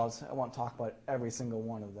of pilots. I won't talk about every single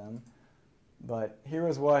one of them, but here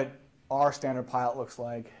is what our standard pilot looks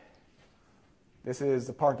like. This is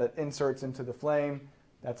the part that inserts into the flame.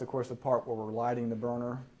 That's, of course, the part where we're lighting the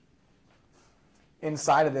burner.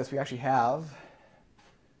 inside of this we actually have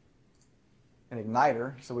an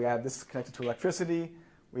igniter. So we have this connected to electricity.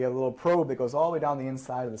 We have a little probe that goes all the way down the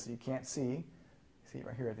inside of this that you can't see. You see it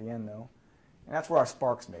right here at the end though. And that's where our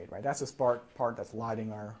spark's made, right? That's the spark part that's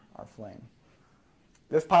lighting our flame.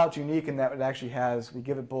 This pilot's unique in that it actually has, we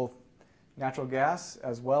give it both natural gas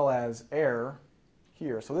as well as air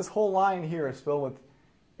here. So this whole line here is filled with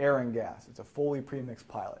air and gas. It's a fully premixed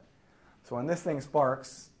pilot. So when this thing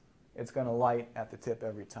sparks, it's going to light at the tip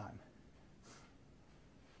every time.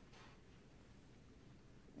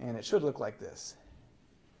 And it should look like this.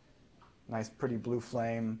 Nice, pretty blue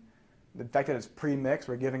flame. The fact that it's pre-mixed,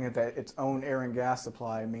 we're giving it its own air and gas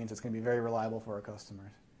supply means it's going to be very reliable for our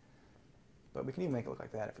customers. But we can even make it look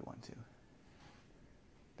like that if we want to.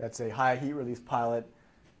 That's a high heat release pilot.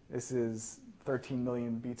 This is 13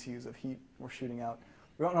 million BTUs of heat we're shooting out.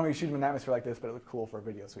 We don't normally shoot them in an atmosphere like this, but it looked cool for a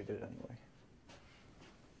video, so we did it anyway.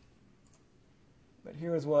 But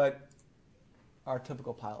here's what our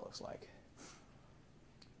typical pilot looks like.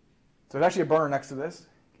 So there's actually a burner next to this.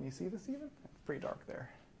 Can you see this even? It's pretty dark there.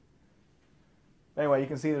 Anyway, you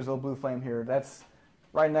can see there's a little blue flame here. That's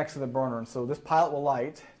right next to the burner. And so this pilot will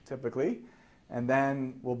light, typically, and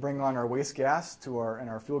then we'll bring on our waste gas and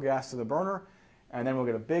our fuel gas to the burner, and then we'll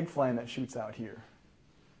get a big flame that shoots out here.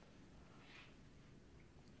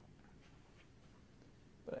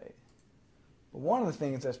 But one of the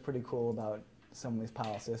things that's pretty cool about some of these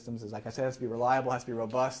pilot systems is, like I said, it has to be reliable, it has to be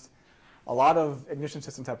robust. A lot of ignition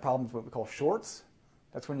systems have problems with what we call shorts.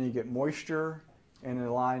 That's when you get moisture in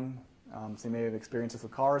a line. So you may have experienced this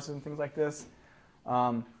with cars and things like this.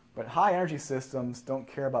 But high energy systems don't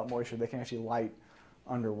care about moisture. They can actually light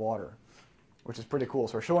underwater, which is pretty cool.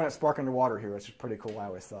 So we're showing it spark underwater here, which is pretty cool, I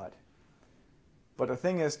always thought. But the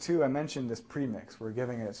thing is, too, I mentioned this premix. We're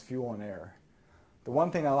giving it its fuel and air. The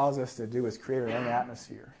one thing that allows us to do is create our own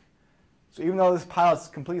atmosphere. So even though this pilot's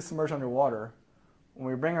completely submerged underwater, when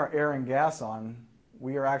we bring our air and gas on,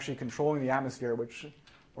 we are actually controlling the atmosphere which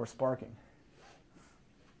we're sparking.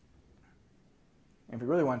 And if we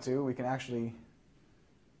really want to, we can actually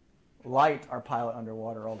light our pilot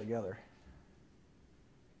underwater altogether.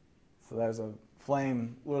 So there's a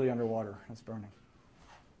flame literally underwater that's burning.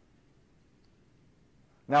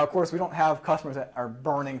 Now, of course, we don't have customers that are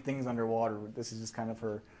burning things underwater. This is just kind of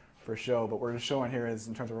for show, but we're just showing here is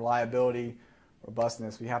in terms of reliability,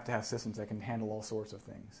 robustness, we have to have systems that can handle all sorts of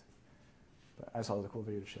things. But I just thought it was a cool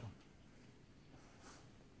video to show.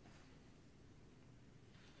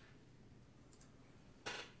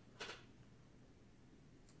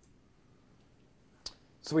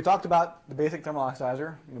 So we talked about the basic thermal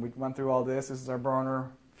oxidizer. We went through all this. This is our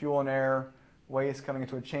burner, fuel and air, waste coming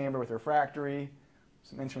into a chamber with refractory,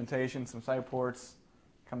 some instrumentation, some side ports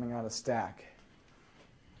coming out of stack.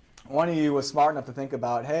 One of you was smart enough to think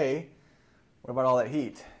about, hey, what about all that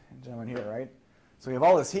heat? Gentleman here, right? So we have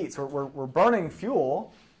all this heat. So we're burning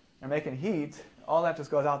fuel and making heat. All that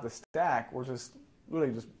just goes out the stack. We're just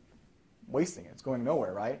really just wasting it. It's going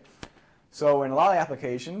nowhere, right? So in a lot of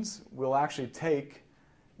applications, we'll actually take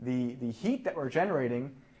the heat that we're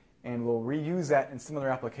generating and we'll reuse that in similar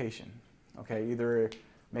application. Okay, either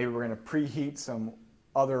maybe we're going to preheat some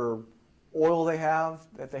other oil they have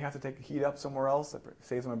that they have to take the heat up somewhere else that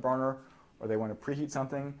saves them a burner, or they want to preheat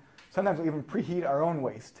something. Sometimes we even preheat our own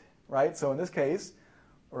waste, right? So in this case,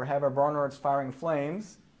 we have our burner, it's firing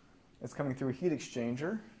flames, it's coming through a heat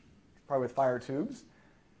exchanger, probably with fire tubes,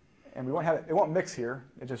 and we won't have it won't mix here,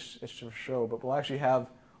 it's for show, but we'll actually have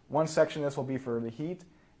one section of this will be for the heat,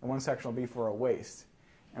 and one section will be for our waste.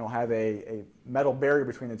 And we'll have a metal barrier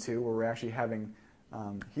between the two where we're actually having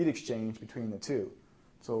heat exchange between the two.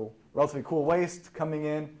 So relatively cool waste coming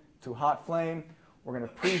in to a hot flame. We're going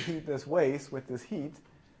to preheat this waste with this heat,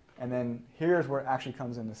 and then here's where it actually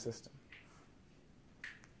comes in the system.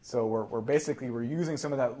 So we're using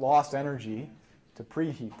some of that lost energy to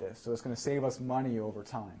preheat this. So it's going to save us money over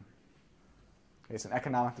time. Okay, it's an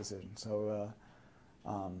economic decision. So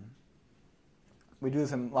we do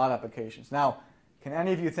this in a lot of applications. Now, can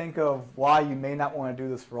any of you think of why you may not want to do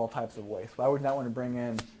this for all types of waste? Why would you not want to bring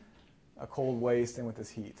in a cold waste in with this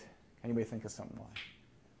heat? Anybody think of something why?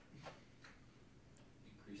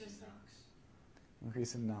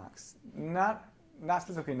 Increase in NOx. Increase in NOx. Not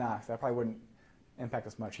specifically NOx. That probably wouldn't impact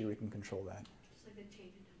us much here. We can control that. Just like a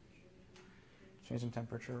change in temperature. Change in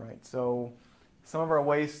temperature, right. So some of our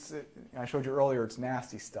wastes, I showed you earlier, it's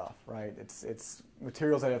nasty stuff, right? It's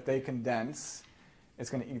materials that if they condense, it's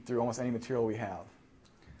going to eat through almost any material we have.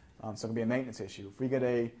 So it can be a maintenance issue. If we get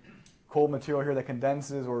a cold material here that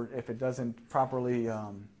condenses, or if it doesn't properly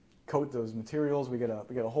coat those materials, we get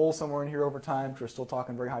a hole somewhere in here over time, because we're still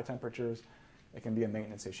talking very high temperatures. It can be a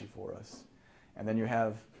maintenance issue for us. And then you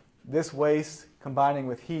have this waste combining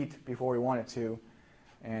with heat before we want it to.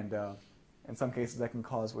 And in some cases, that can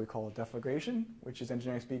cause what we call a deflagration, which is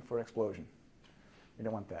engineering speak for explosion. We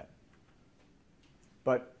don't want that.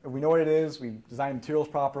 But if we know what it is, we design materials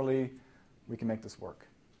properly, we can make this work.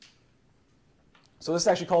 So this is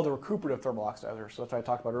actually called a recuperative thermal oxidizer. So that's what I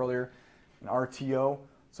talked about earlier, an RTO.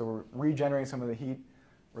 So we're regenerating some of the heat,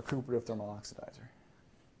 recuperative thermal oxidizer.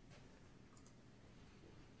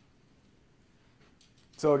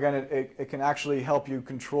 So again, it can actually help you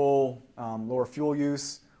control lower fuel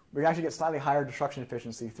use. We actually get slightly higher destruction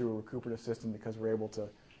efficiency through a recuperative system because we're able to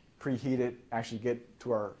preheat it, actually get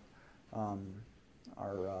to our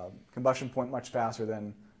combustion point much faster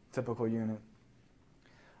than typical unit.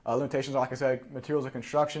 Limitations, like I said, materials of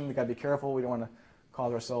construction, we've got to be careful. We don't want to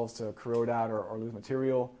cause ourselves to corrode out or lose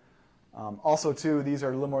material. Also, too, these are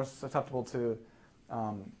a little more susceptible to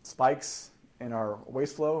spikes in our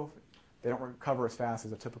waste flow. They don't recover as fast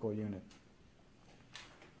as a typical unit.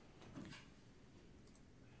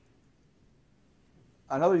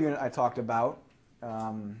 Another unit I talked about,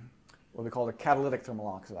 what we call a catalytic thermal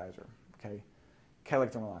oxidizer. Okay,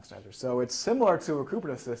 catalytic thermal oxidizer. So it's similar to a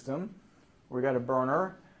recuperative system. We've got a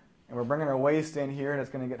burner, and we're bringing our waste in here, and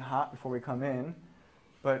it's going to get hot before we come in.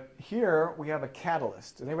 But here we have a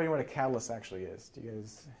catalyst. Does anybody know what a catalyst actually is? Do you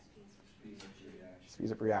guys?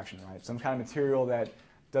 Speeds up reaction, right? Some kind of material that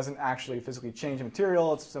doesn't actually physically change the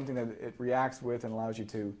material. It's something that it reacts with and allows you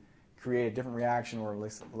to create a different reaction or at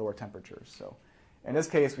least lower temperatures. So in this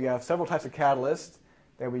case, we have several types of catalysts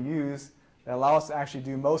that we use that allow us to actually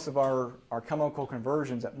do most of our chemical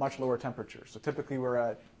conversions at much lower temperatures. So typically we're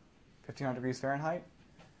at 1500 degrees Fahrenheit.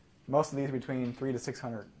 Most of these are between 300 to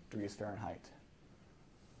 600 degrees Fahrenheit.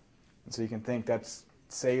 And so you can think that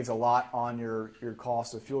saves a lot on your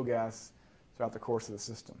cost of fuel gas throughout the course of the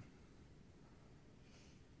system.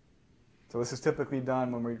 So this is typically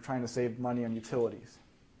done when we're trying to save money on utilities.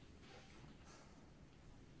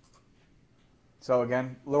 So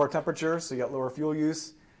again, lower temperatures, so you get lower fuel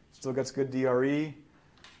use, still gets good DRE.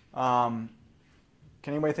 Can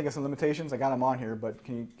anybody think of some limitations? I got them on here, but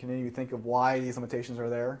can any of you think of why these limitations are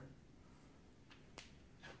there?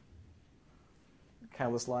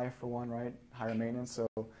 Catalyst life, for one, right? Higher maintenance. So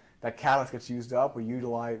that catalyst gets used up. We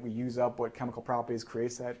use up what chemical properties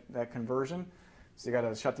creates that conversion. So you got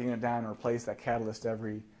to shut the unit down and replace that catalyst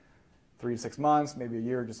every 3 to 6 months, maybe a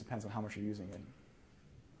year. It just depends on how much you're using it.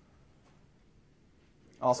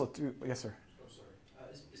 Also, yes, sir. Oh,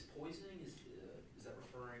 sorry. Is poisoning, is that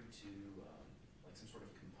referring to like some sort of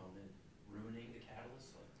component ruining the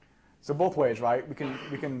catalyst? So both ways, right? We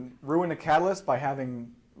can ruin the catalyst by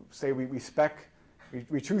having, say, we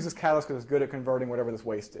choose this catalyst because it's good at converting whatever this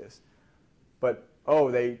waste is. But,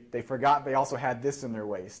 oh, they forgot they also had this in their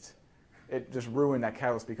waste. It just ruined that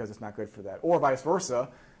catalyst because it's not good for that. Or vice versa,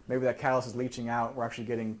 maybe that catalyst is leaching out. We're actually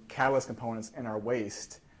getting catalyst components in our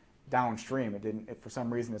waste downstream. For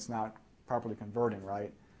some reason, it's not properly converting,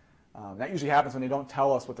 right? That usually happens when they don't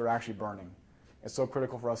tell us what they're actually burning. It's so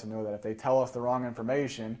critical for us to know that if they tell us the wrong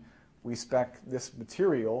information, we spec this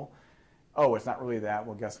material, oh, it's not really that,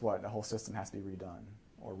 well, guess what? The whole system has to be redone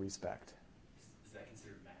or respec'd. Is that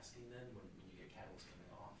considered masking then, when you get catalyst coming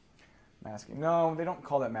off? Masking? No, they don't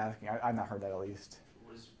call that masking. I've not heard that at least.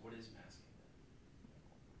 What is masking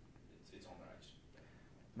then? It's on the right.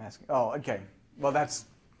 Masking. Oh, okay. Well, that's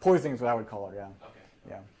poisoning is what I would call it, yeah. Okay.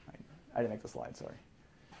 Yeah, I didn't make the slide, sorry.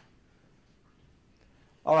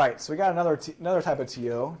 All right, so we got another type of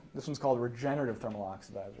TO. This one's called regenerative thermal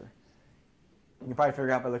oxidizer. You can probably figure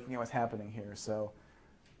out by looking at what's happening here. So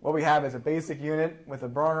what we have is a basic unit with a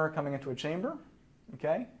burner coming into a chamber,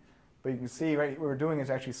 okay? But you can see right, what we're doing is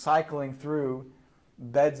actually cycling through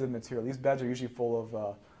beds of material. These beds are usually full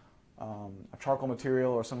of a charcoal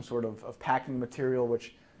material or some sort of packing material,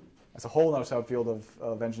 which that's a whole other subfield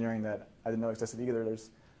of engineering that I didn't know existed either. There's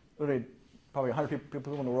literally probably 100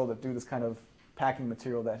 people in the world that do this kind of packing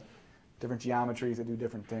material, that different geometries that do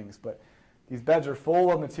different things. But these beds are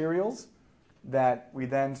full of materials that we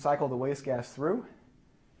then cycle the waste gas through.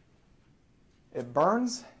 It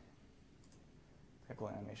burns, cycle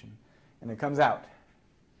animation, and it comes out.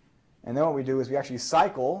 And then what we do is we actually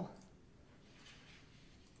cycle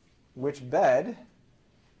which bed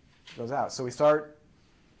goes out. So we start,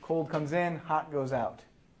 cold comes in, hot goes out.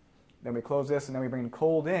 Then we close this, and then we bring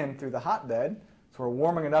cold in through the hot bed. So we're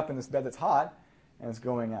warming it up in this bed that's hot, and it's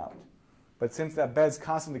going out. But since that bed's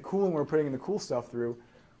constantly cooling, we're putting the cool stuff through,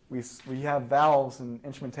 we have valves and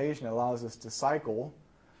instrumentation that allows us to cycle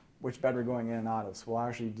which bed we're going in and out of. So we'll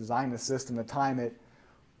actually design the system to time it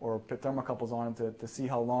or put thermocouples on it to see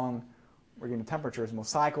how long we're getting the temperatures. And we'll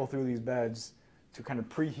cycle through these beds to kind of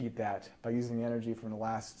preheat that by using the energy from the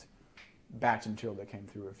last batch of material that came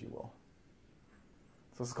through, if you will.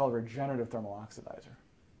 So this is called a regenerative thermal oxidizer.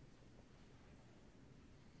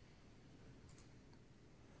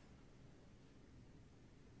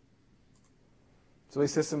 So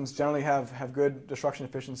these systems generally have good destruction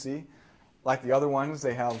efficiency. Like the other ones,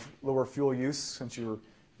 they have lower fuel use since you're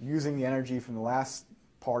using the energy from the last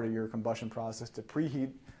part of your combustion process to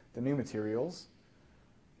preheat the new materials.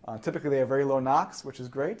 Typically they have very low NOx, which is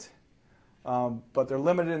great, but they're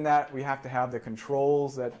limited in that we have to have the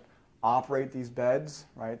controls that operate these beds,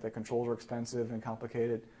 right? The controls are expensive and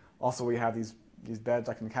complicated. Also we have these beds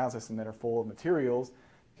like in the catalyst system that are full of materials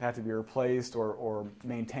that have to be replaced or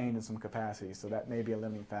maintained in some capacity, so that may be a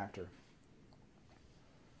limiting factor.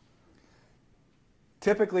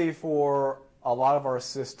 Typically for a lot of our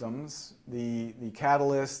systems, the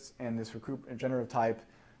catalyst and this regenerative type,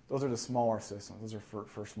 those are the smaller systems. Those are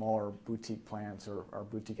for smaller boutique plants or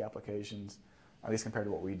boutique applications, at least compared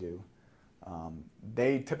to what we do.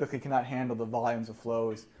 They typically cannot handle the volumes of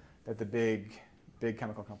flows that the big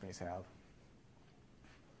chemical companies have.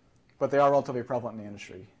 But they are relatively prevalent in the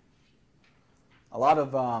industry. A lot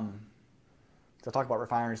of, to talk about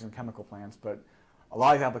refineries and chemical plants, but a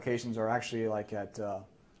lot of the applications are actually like at the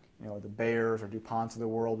Bayers or DuPonts of the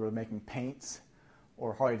world where they're making paints,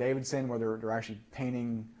 or Harley-Davidson where they're actually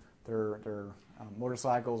painting their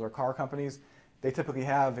motorcycles or car companies. They typically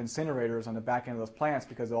have incinerators on the back end of those plants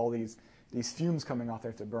because of all these fumes coming off they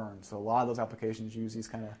have to burn. So a lot of those applications use these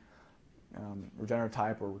kind of regenerative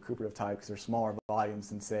type or recuperative type because they're smaller volumes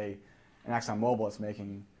than, say, an ExxonMobil that's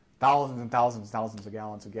making thousands and thousands and thousands of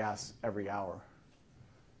gallons of gas every hour.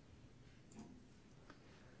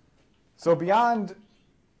 So beyond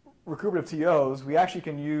recuperative TOs, we actually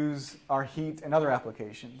can use our heat in other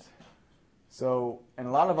applications. So in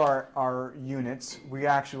a lot of our units, we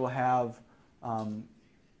actually will have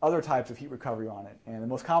other types of heat recovery on it. And the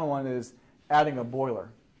most common one is adding a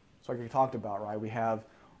boiler. So like we talked about, right? We have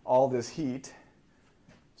all this heat.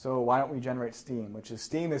 So why don't we generate steam?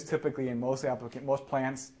 Steam is typically in most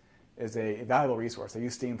plants is a valuable resource. They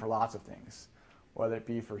use steam for lots of things, whether it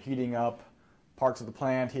be for heating up parts of the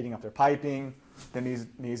plant, heating up their piping. Then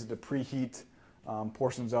needs to preheat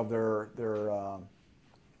portions of their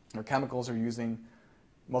chemicals they're using.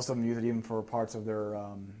 Most of them use it even for parts of their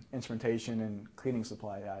instrumentation and cleaning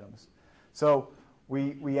supply items. So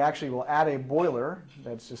we actually will add a boiler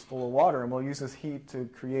that's just full of water, and we'll use this heat to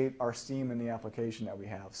create our steam in the application that we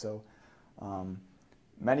have. So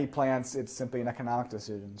many plants, it's simply an economic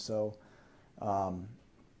decision. So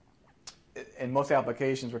in most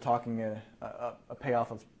applications, we're talking a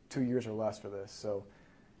payoff of 2 years or less for this. So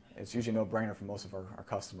it's usually a no-brainer for most of our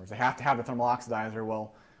customers. They have to have the thermal oxidizer.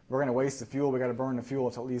 Well, we're going to waste the fuel. We've got to burn the fuel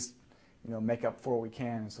to at least make up for what we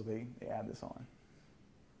can. So they add this on.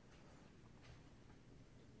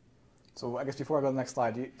 So I guess before I go to the next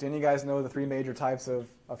slide, do any of you guys know the 3 major types of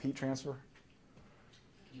heat transfer?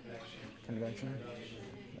 Convection.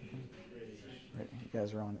 Right, you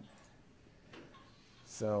guys are on it.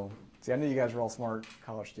 So, see, I knew you guys were all smart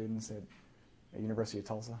college students at University of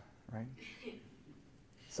Tulsa, right?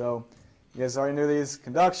 So, you guys already knew these: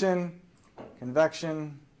 conduction,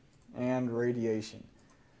 convection, and radiation.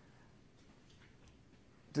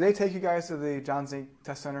 Did they take you guys to the John Zink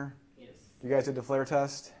Test Center? Yes. You guys did the flare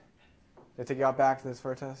test? Did they take you out back to this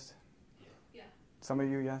flare test? Yeah. Some of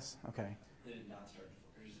you, yes? Okay. They did not start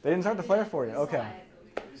the flares. They didn't start the flare for you? Okay.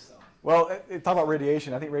 We saw. Well, talk about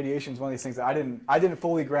radiation. I think radiation is one of these things that I didn't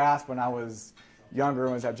fully grasp when I was younger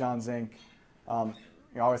and was at John Zink. I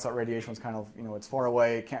always thought radiation was kind of, it's far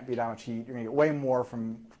away, it can't be that much heat. You're going to get way more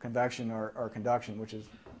from convection or conduction, which is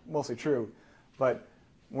mostly true. But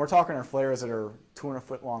when we're talking our flares that are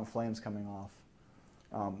 200-foot long flames coming off,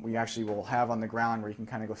 we actually will have on the ground where you can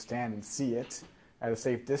kind of go stand and see it at a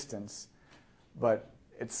safe distance. But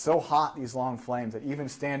it's so hot, these long flames, that even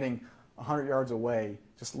standing 100 yards away,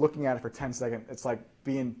 just looking at it for 10 seconds, it's like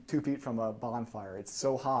being 2 feet from a bonfire. It's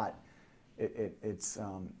so hot, it's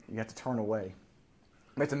you have to turn away.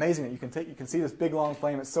 But it's amazing that you can see this big long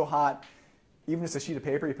flame. It's so hot, even just a sheet of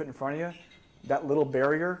paper you put in front of you, that little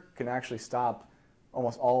barrier can actually stop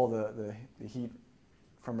almost all the heat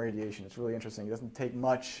from radiation. It's really interesting. It doesn't take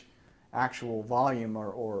much actual volume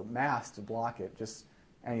or mass to block it, just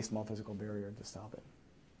any small physical barrier to stop it.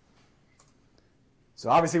 So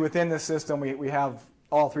obviously within this system, we have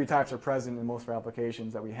all 3 types are present in most of our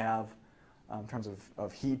applications that we have in terms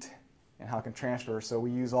of heat and how it can transfer. So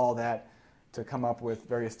we use all that to come up with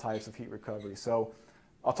various types of heat recovery. So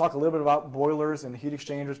I'll talk a little bit about boilers and heat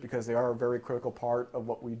exchangers because they are a very critical part of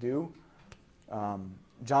what we do.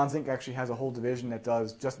 John Zink actually has a whole division that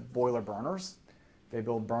does just boiler burners. They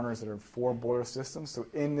build burners that are 4 boiler systems. So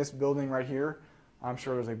in this building right here, I'm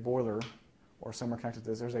sure there's a boiler, or somewhere connected to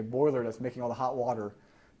this, there's a boiler that's making all the hot water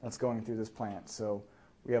that's going through this plant. So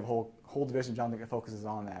we have a whole division, John, that focuses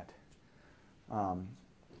on that.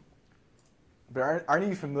 But aren't any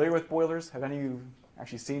of you familiar with boilers? Have any of you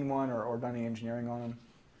actually seen one or done any engineering on them?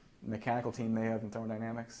 The mechanical team may have in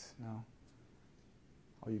thermodynamics? No?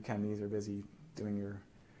 All you chemies are busy doing your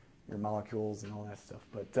molecules and all that stuff.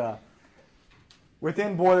 But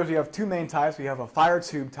within boilers, we have 2 main types. We have a fire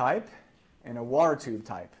tube type and a water tube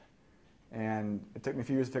type. And it took me a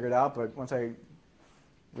few years to figure it out, but once I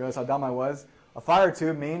realized how dumb I was, a fire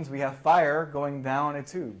tube means we have fire going down a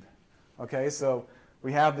tube. Okay, so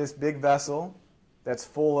we have this big vessel that's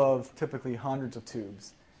full of typically hundreds of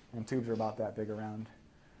tubes, and tubes are about that big around.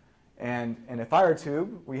 And in a fire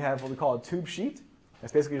tube, we have what we call a tube sheet.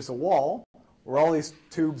 That's basically just a wall where all these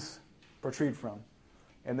tubes protrude from.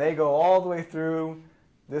 And they go all the way through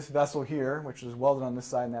this vessel here, which is welded on this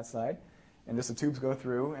side and that side, and just the tubes go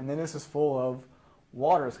through, and then this is full of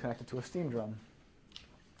water that's connected to a steam drum.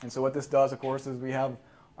 And so what this does, of course, is we have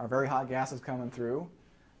our very hot gases coming through.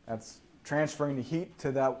 That's transferring the heat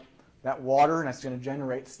to that water, and that's going to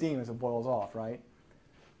generate steam as it boils off, right?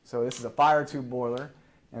 So this is a fire tube boiler,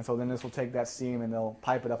 and so then this will take that steam and they'll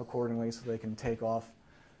pipe it up accordingly so they can take off,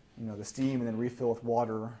 the steam and then refill with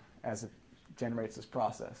water as it generates this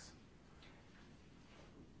process.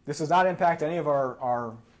 This does not impact any of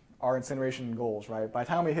our incineration goals, right? By the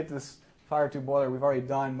time we hit this fire tube boiler, we've already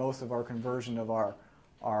done most of our conversion of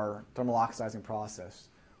our thermal oxidizing process.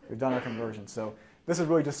 We've done our conversion. So this is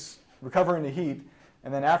really just recovering the heat,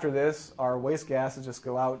 and then after this, our waste gases just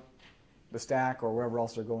go out the stack or wherever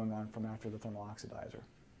else they're going on from after the thermal oxidizer.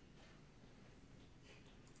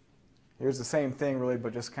 Here's the same thing really,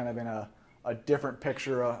 but just kind of in a different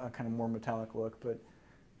picture, a kind of more metallic look. But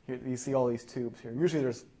here, you see all these tubes here. Usually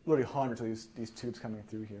there's literally hundreds of these tubes coming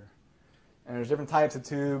through here. And there's different types of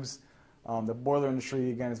tubes. The boiler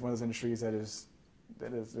industry, again, is one of those industries there's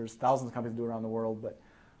thousands of companies that do it around the world, but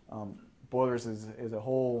boilers is a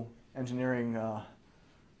whole engineering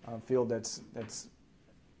field that's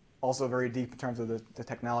also very deep in terms of the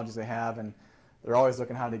technologies they have, and they're always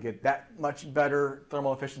looking how to get that much better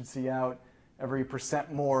thermal efficiency out. Every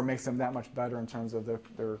 % more makes them that much better in terms of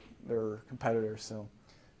their competitors, so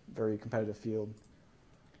very competitive field.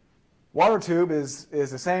 Water tube is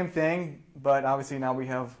the same thing, but obviously now we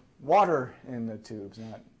have water in the tubes,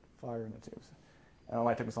 not fire in the tubes. I don't know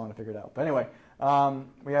why it took me so long to figure it out. But anyway,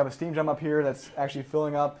 we have a steam drum up here that's actually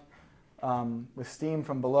filling up with steam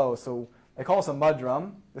from below. So they call this a mud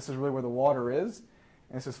drum. This is really where the water is.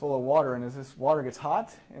 And this is full of water. And as this water gets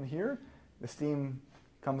hot in here, the steam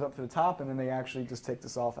comes up to the top, and then they actually just take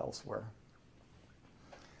this off elsewhere.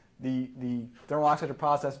 The thermal oxidizer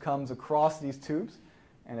process comes across these tubes,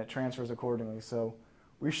 and it transfers accordingly. So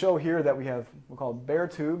we show here that we have what we call bare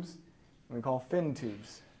tubes, and we call fin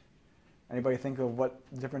tubes. Anybody think of what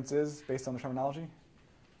the difference is based on the terminology?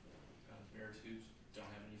 Bare tubes don't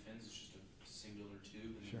have any fins, it's just a singular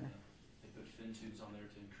tube, and Sure. they put fin tubes on there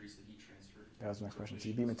to increase the heat transfer. That was the next question. So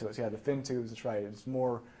you beat me to it. So yeah, the fin tubes, that's right. It's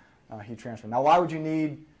more heat transfer. Now, why would you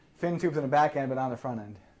need fin tubes in the back end but not on the front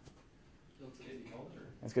end? It's getting colder.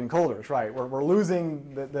 It's getting colder, that's right. We're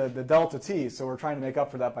losing the delta T, so we're trying to make up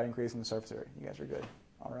for that by increasing the surface area. You guys are good.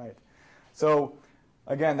 All right. So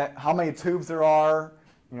again, how many tubes there are,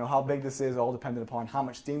 how big this is, all dependent upon how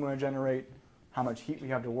much steam we want to generate, how much heat we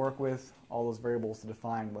have to work with, all those variables to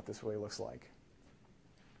define what this really looks like.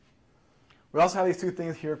 We also have these 2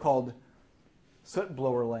 things here called soot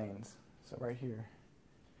blower lanes. So right here.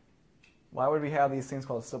 Why would we have these things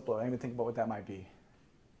called a soot blower? Anybody think about what that might be?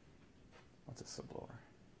 What's a soot blower?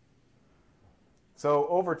 So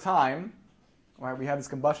over time, right, we have this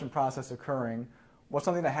combustion process occurring. What's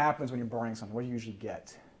something that happens when you're burning something? What do you usually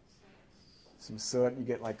get? Some soot. You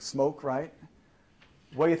get like smoke, right?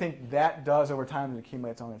 What do you think that does over time that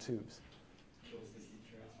accumulates on the tubes?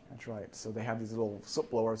 That's right. So they have these little soot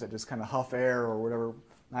blowers that just kind of huff air or whatever,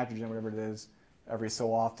 nitrogen, whatever it is, every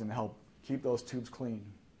so often to help keep those tubes clean.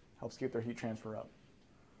 Helps keep their heat transfer up.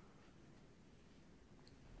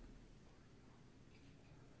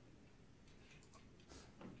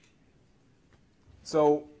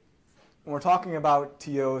 So when we're talking about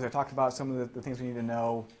TOs, I talked about some of the things we need to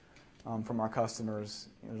know from our customers.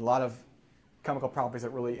 There's a lot of chemical properties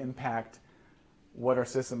that really impact what our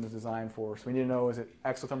system is designed for. So we need to know, is it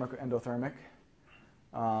exothermic or endothermic?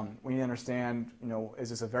 We need to understand,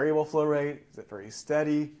 is this a variable flow rate? Is it very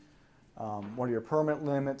steady? What are your permanent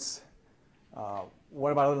limits?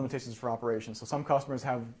 What about other limitations for operation? So some customers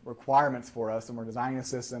have requirements for us, and we're designing a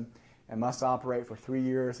system and must operate for 3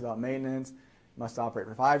 years without maintenance. must operate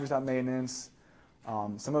for 5 years without maintenance.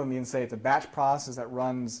 Some of them even say it's a batch process that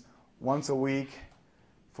runs once a week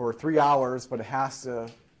for 3 hours, but it has to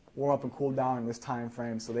warm up and cool down in this time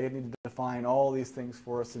frame. So they need to define all these things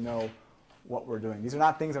for us to know what we're doing. These are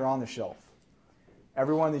not things that are on the shelf.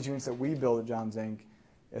 Every one of these units that we build at Johns Inc.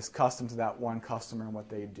 is custom to that one customer and what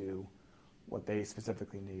they do, what they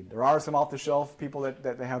specifically need. There are some off-the-shelf people that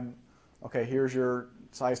they have, okay, here's your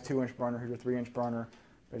size 2-inch burner, here's your 3-inch burner.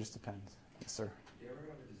 It just depends. Yes, sir. Do you ever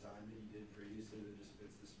have a design that you did previously that just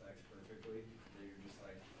fits the specs perfectly? That you're just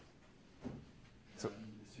like, So- done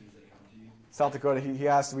as soon as they come to you? South Dakota, he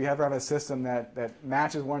asked, do we ever have a system that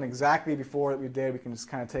matches one exactly before that we did? We can just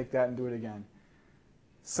kind of take that and do it again.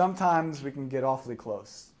 Sometimes we can get awfully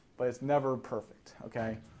close, but it's never perfect,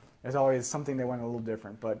 okay? There's always something they want a little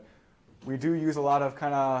different, but we do use a lot of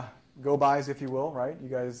kind of go-bys, if you will, right? You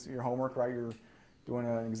guys, your homework, right? You're doing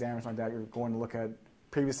an exam or something like that. You're going to look at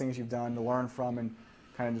previous things you've done to learn from and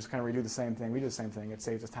kind of redo the same thing. We do the same thing. It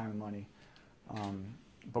saves us time and money.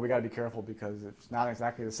 But we got to be careful because if it's not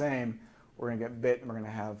exactly the same, we're going to get bit and we're going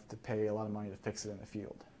to have to pay a lot of money to fix it in the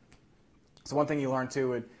field. So one thing you learn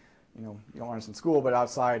too, you don't learn this in school, but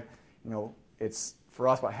outside, it's for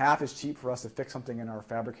us about half as cheap for us to fix something in our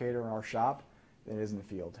fabricator or our shop than it is in the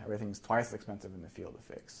field. Everything's twice as expensive in the field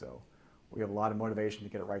to fix. So we have a lot of motivation to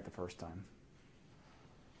get it right the first time.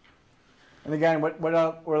 And again, what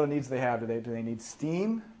are the needs they have? Do they need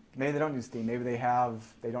steam? Maybe they don't need steam. Maybe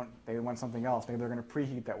they want something else. Maybe they're going to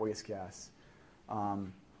preheat that waste gas.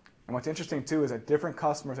 And what's interesting too is that different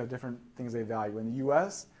customers have different things they value. In the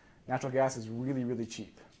U.S., natural gas is really, really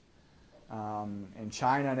cheap. In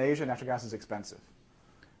China and Asia, natural gas is expensive.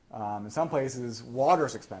 In some places, water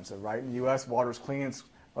is expensive, right? In the U.S., water is clean, it's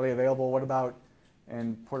readily available. What about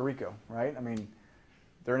in Puerto Rico, right? I mean,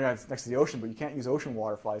 they're next to the ocean, but you can't use ocean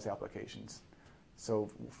water for all these applications. So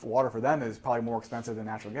water for them is probably more expensive than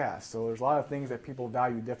natural gas. So there's a lot of things that people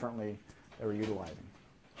value differently that we're utilizing.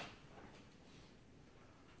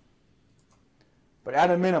 But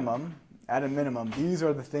at a minimum, these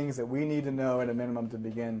are the things that we need to know at a minimum to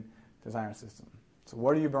begin designing our system. So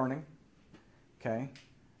what are you burning? Okay.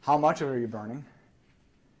 How much of it are you burning?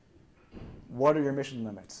 What are your emission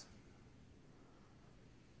limits?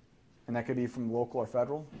 And that could be from local or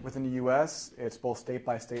federal. Within the U.S., it's both state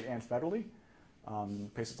by state and federally.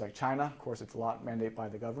 Places like China, of course, it's a lot mandated by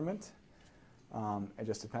the government. It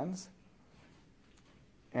just depends.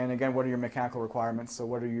 And again, what are your mechanical requirements? So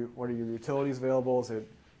what are your utilities available? Is it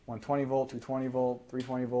 120 volt, 220 volt,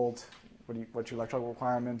 320 volt? What's your electrical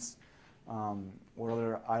requirements? What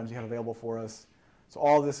other items you have available for us? So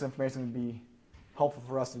all this information would be helpful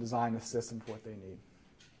for us to design a system for what they need.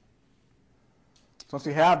 So once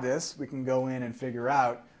we have this, we can go in and figure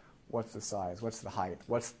out what's the size, what's the height,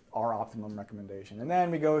 what's our optimum recommendation. And then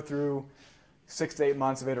we go through 6 to 8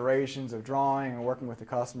 months of iterations of drawing and working with the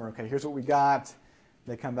customer. Okay, here's what we got.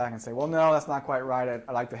 They come back and say, well, no, that's not quite right.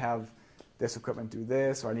 I'd like to have this equipment do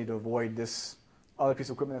this, or I need to avoid this other piece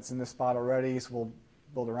of equipment that's in this spot already, so we'll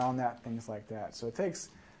build around that, things like that. So it takes,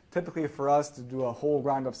 typically for us to do a whole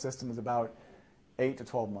ground-up system is about 8 to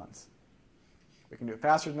 12 months. We can do it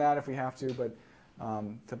faster than that if we have to, but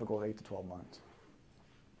typical 8 to 12 months.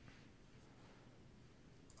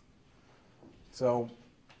 So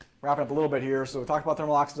wrapping up a little bit here. So we talked about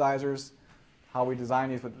thermal oxidizers, how we design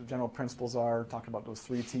these, what the general principles are. Talked about those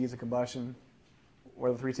 3 T's of combustion. What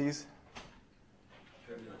are the 3 T's?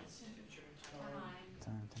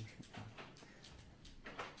 Time, temperature.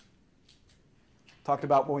 Talked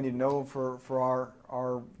about what we need to know for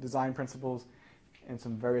our design principles and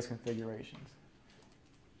some various configurations.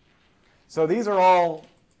 So this is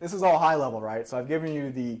all high level, right? So I've given you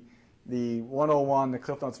the 101, the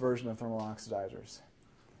Cliff Notes version of thermal oxidizers.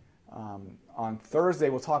 On Thursday,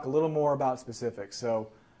 we'll talk a little more about specifics. So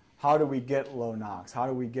how do we get low NOx? How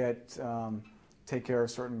do we take care of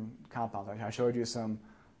certain compounds? I showed you some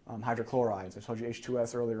hydrochlorides. I showed you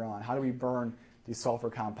H2S earlier on. How do we burn these sulfur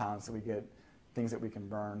compounds so we get things that we can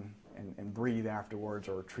burn and breathe afterwards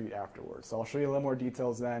or treat afterwards? So I'll show you a little more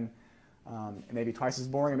details then. It may be twice as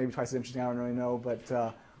boring, it may be twice as interesting, I don't really know, but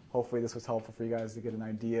hopefully this was helpful for you guys to get an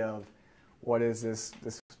idea of what is this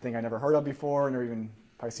thing I never heard of before, and never even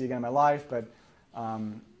probably see again in my life, but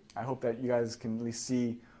I hope that you guys can at least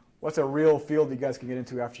see what's a real field that you guys can get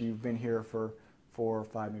into after you've been here for 4 or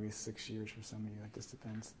 5, maybe 6 years for some of you. It just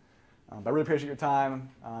depends. But I really appreciate your time.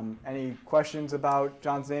 Any questions about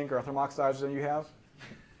Johns Inc. or thermal oxidizers that you have?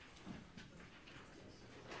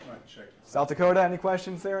 I might check. South Dakota, any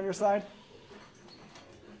questions there on your side?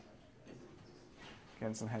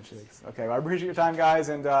 Getting some head shakes. Okay, well, I appreciate your time, guys,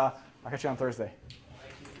 and I'll catch you on Thursday.